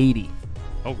definition? 1980.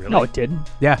 Oh, really? No, it didn't.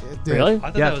 Yeah. Dude. Really? I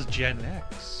thought Yeah. that was Gen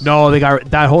X. No, they got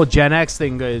that whole Gen X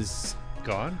thing is,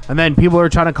 Gone? and then people are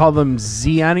trying to call them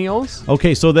Zennials.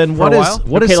 Okay, so then For what a is while?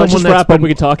 what is Okay, let's someone just that's wrap up. been, We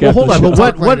can talk Well, after hold the on, show. but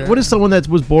Talk what later. is someone that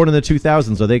was born in the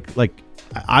 2000s? Are they like?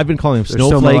 I've been calling them They're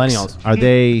still snowflakes. millennials. Are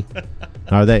they?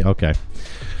 Are they? Okay.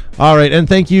 All right, and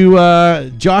thank you,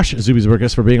 Josh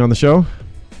Zubizbergus, for being on the show.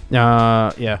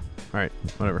 Yeah. All right.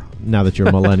 Whatever. Now that you're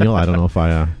a millennial, I don't know if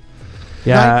I.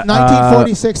 Yeah.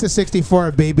 1946 to 64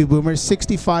 are baby boomers.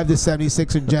 65 to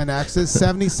 76 are Gen X's.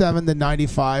 77 to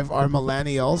 95 are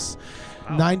millennials.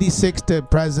 96 to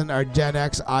present are Gen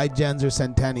X, iGens, or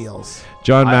Centennials.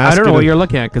 John Maskin. I don't know what you're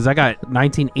looking at because I got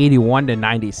 1981 to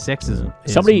 96 is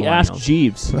Somebody millennials. asked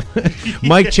Jeeves.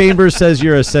 Mike Chambers says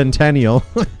you're a centennial,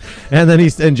 and then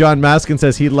and John Maskin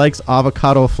says he likes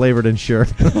avocado flavored insure.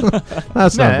 That's Yeah,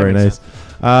 not that very makes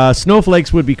nice.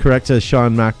 Snowflakes would be correct, says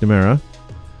Sean McNamara.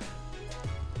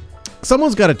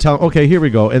 Someone's got to tell. Okay, here we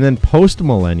go. And then post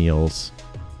millennials.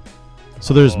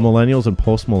 So there's millennials and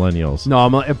post millennials. No,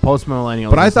 I'm post millennials.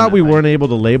 But I thought we weren't able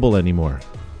to label anymore.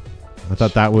 I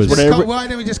thought that was. Why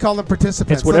don't we just call them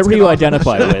participants? It's whatever Let's get you on.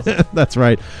 identify with. That's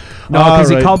right. No, because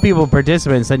All you right. call people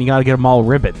participants, then you got to get them all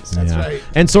ribbons. That's Yeah. right.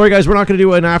 And sorry, guys, we're not going to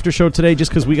do an after show today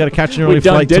just because we got to catch an We early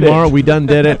done flight did tomorrow. it. We done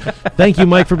did it. Thank you,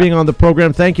 Mike, for being on the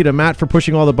program. Thank you to Matt for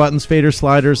pushing all the buttons, faders,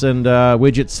 sliders, and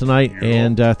widgets tonight.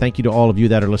 And thank you to all of you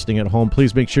that are listening at home.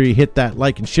 Please make sure you hit that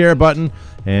like and share button.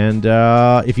 And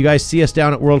if you guys see us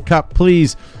down at World Cup,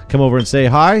 please come over and say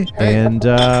hi. Hey. And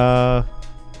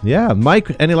yeah,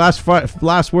 Mike, any last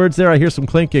words there? I hear some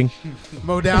clinking.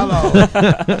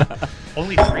 Modelo.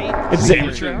 Only 3? It's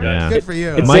Yeah. Good for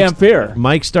you. It's Mike's- Zamfir.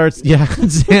 Mike starts. Yeah,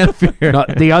 Zamfir. No,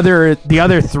 the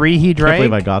other 3 he I can't believe I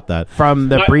drank got that. from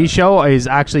the pre-show is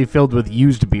actually filled with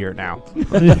used beer now.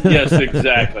 Yes,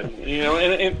 exactly. You know,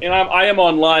 and I am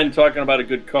online talking about a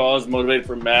good cause, motivated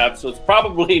for MAV, so it's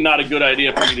probably not a good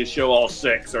idea for me to show all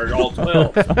 6 or all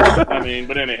 12. I mean,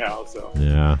 but anyhow, so.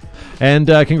 Yeah. And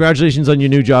congratulations on your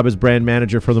new job as brand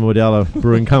manager for the Modelo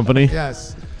Brewing Company.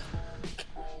 Yes.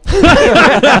 All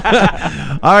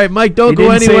right, Mike, don't He go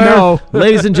didn't say anywhere. no.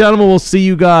 Ladies and gentlemen, we'll see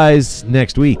you guys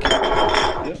next week.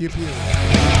 Pew, pew.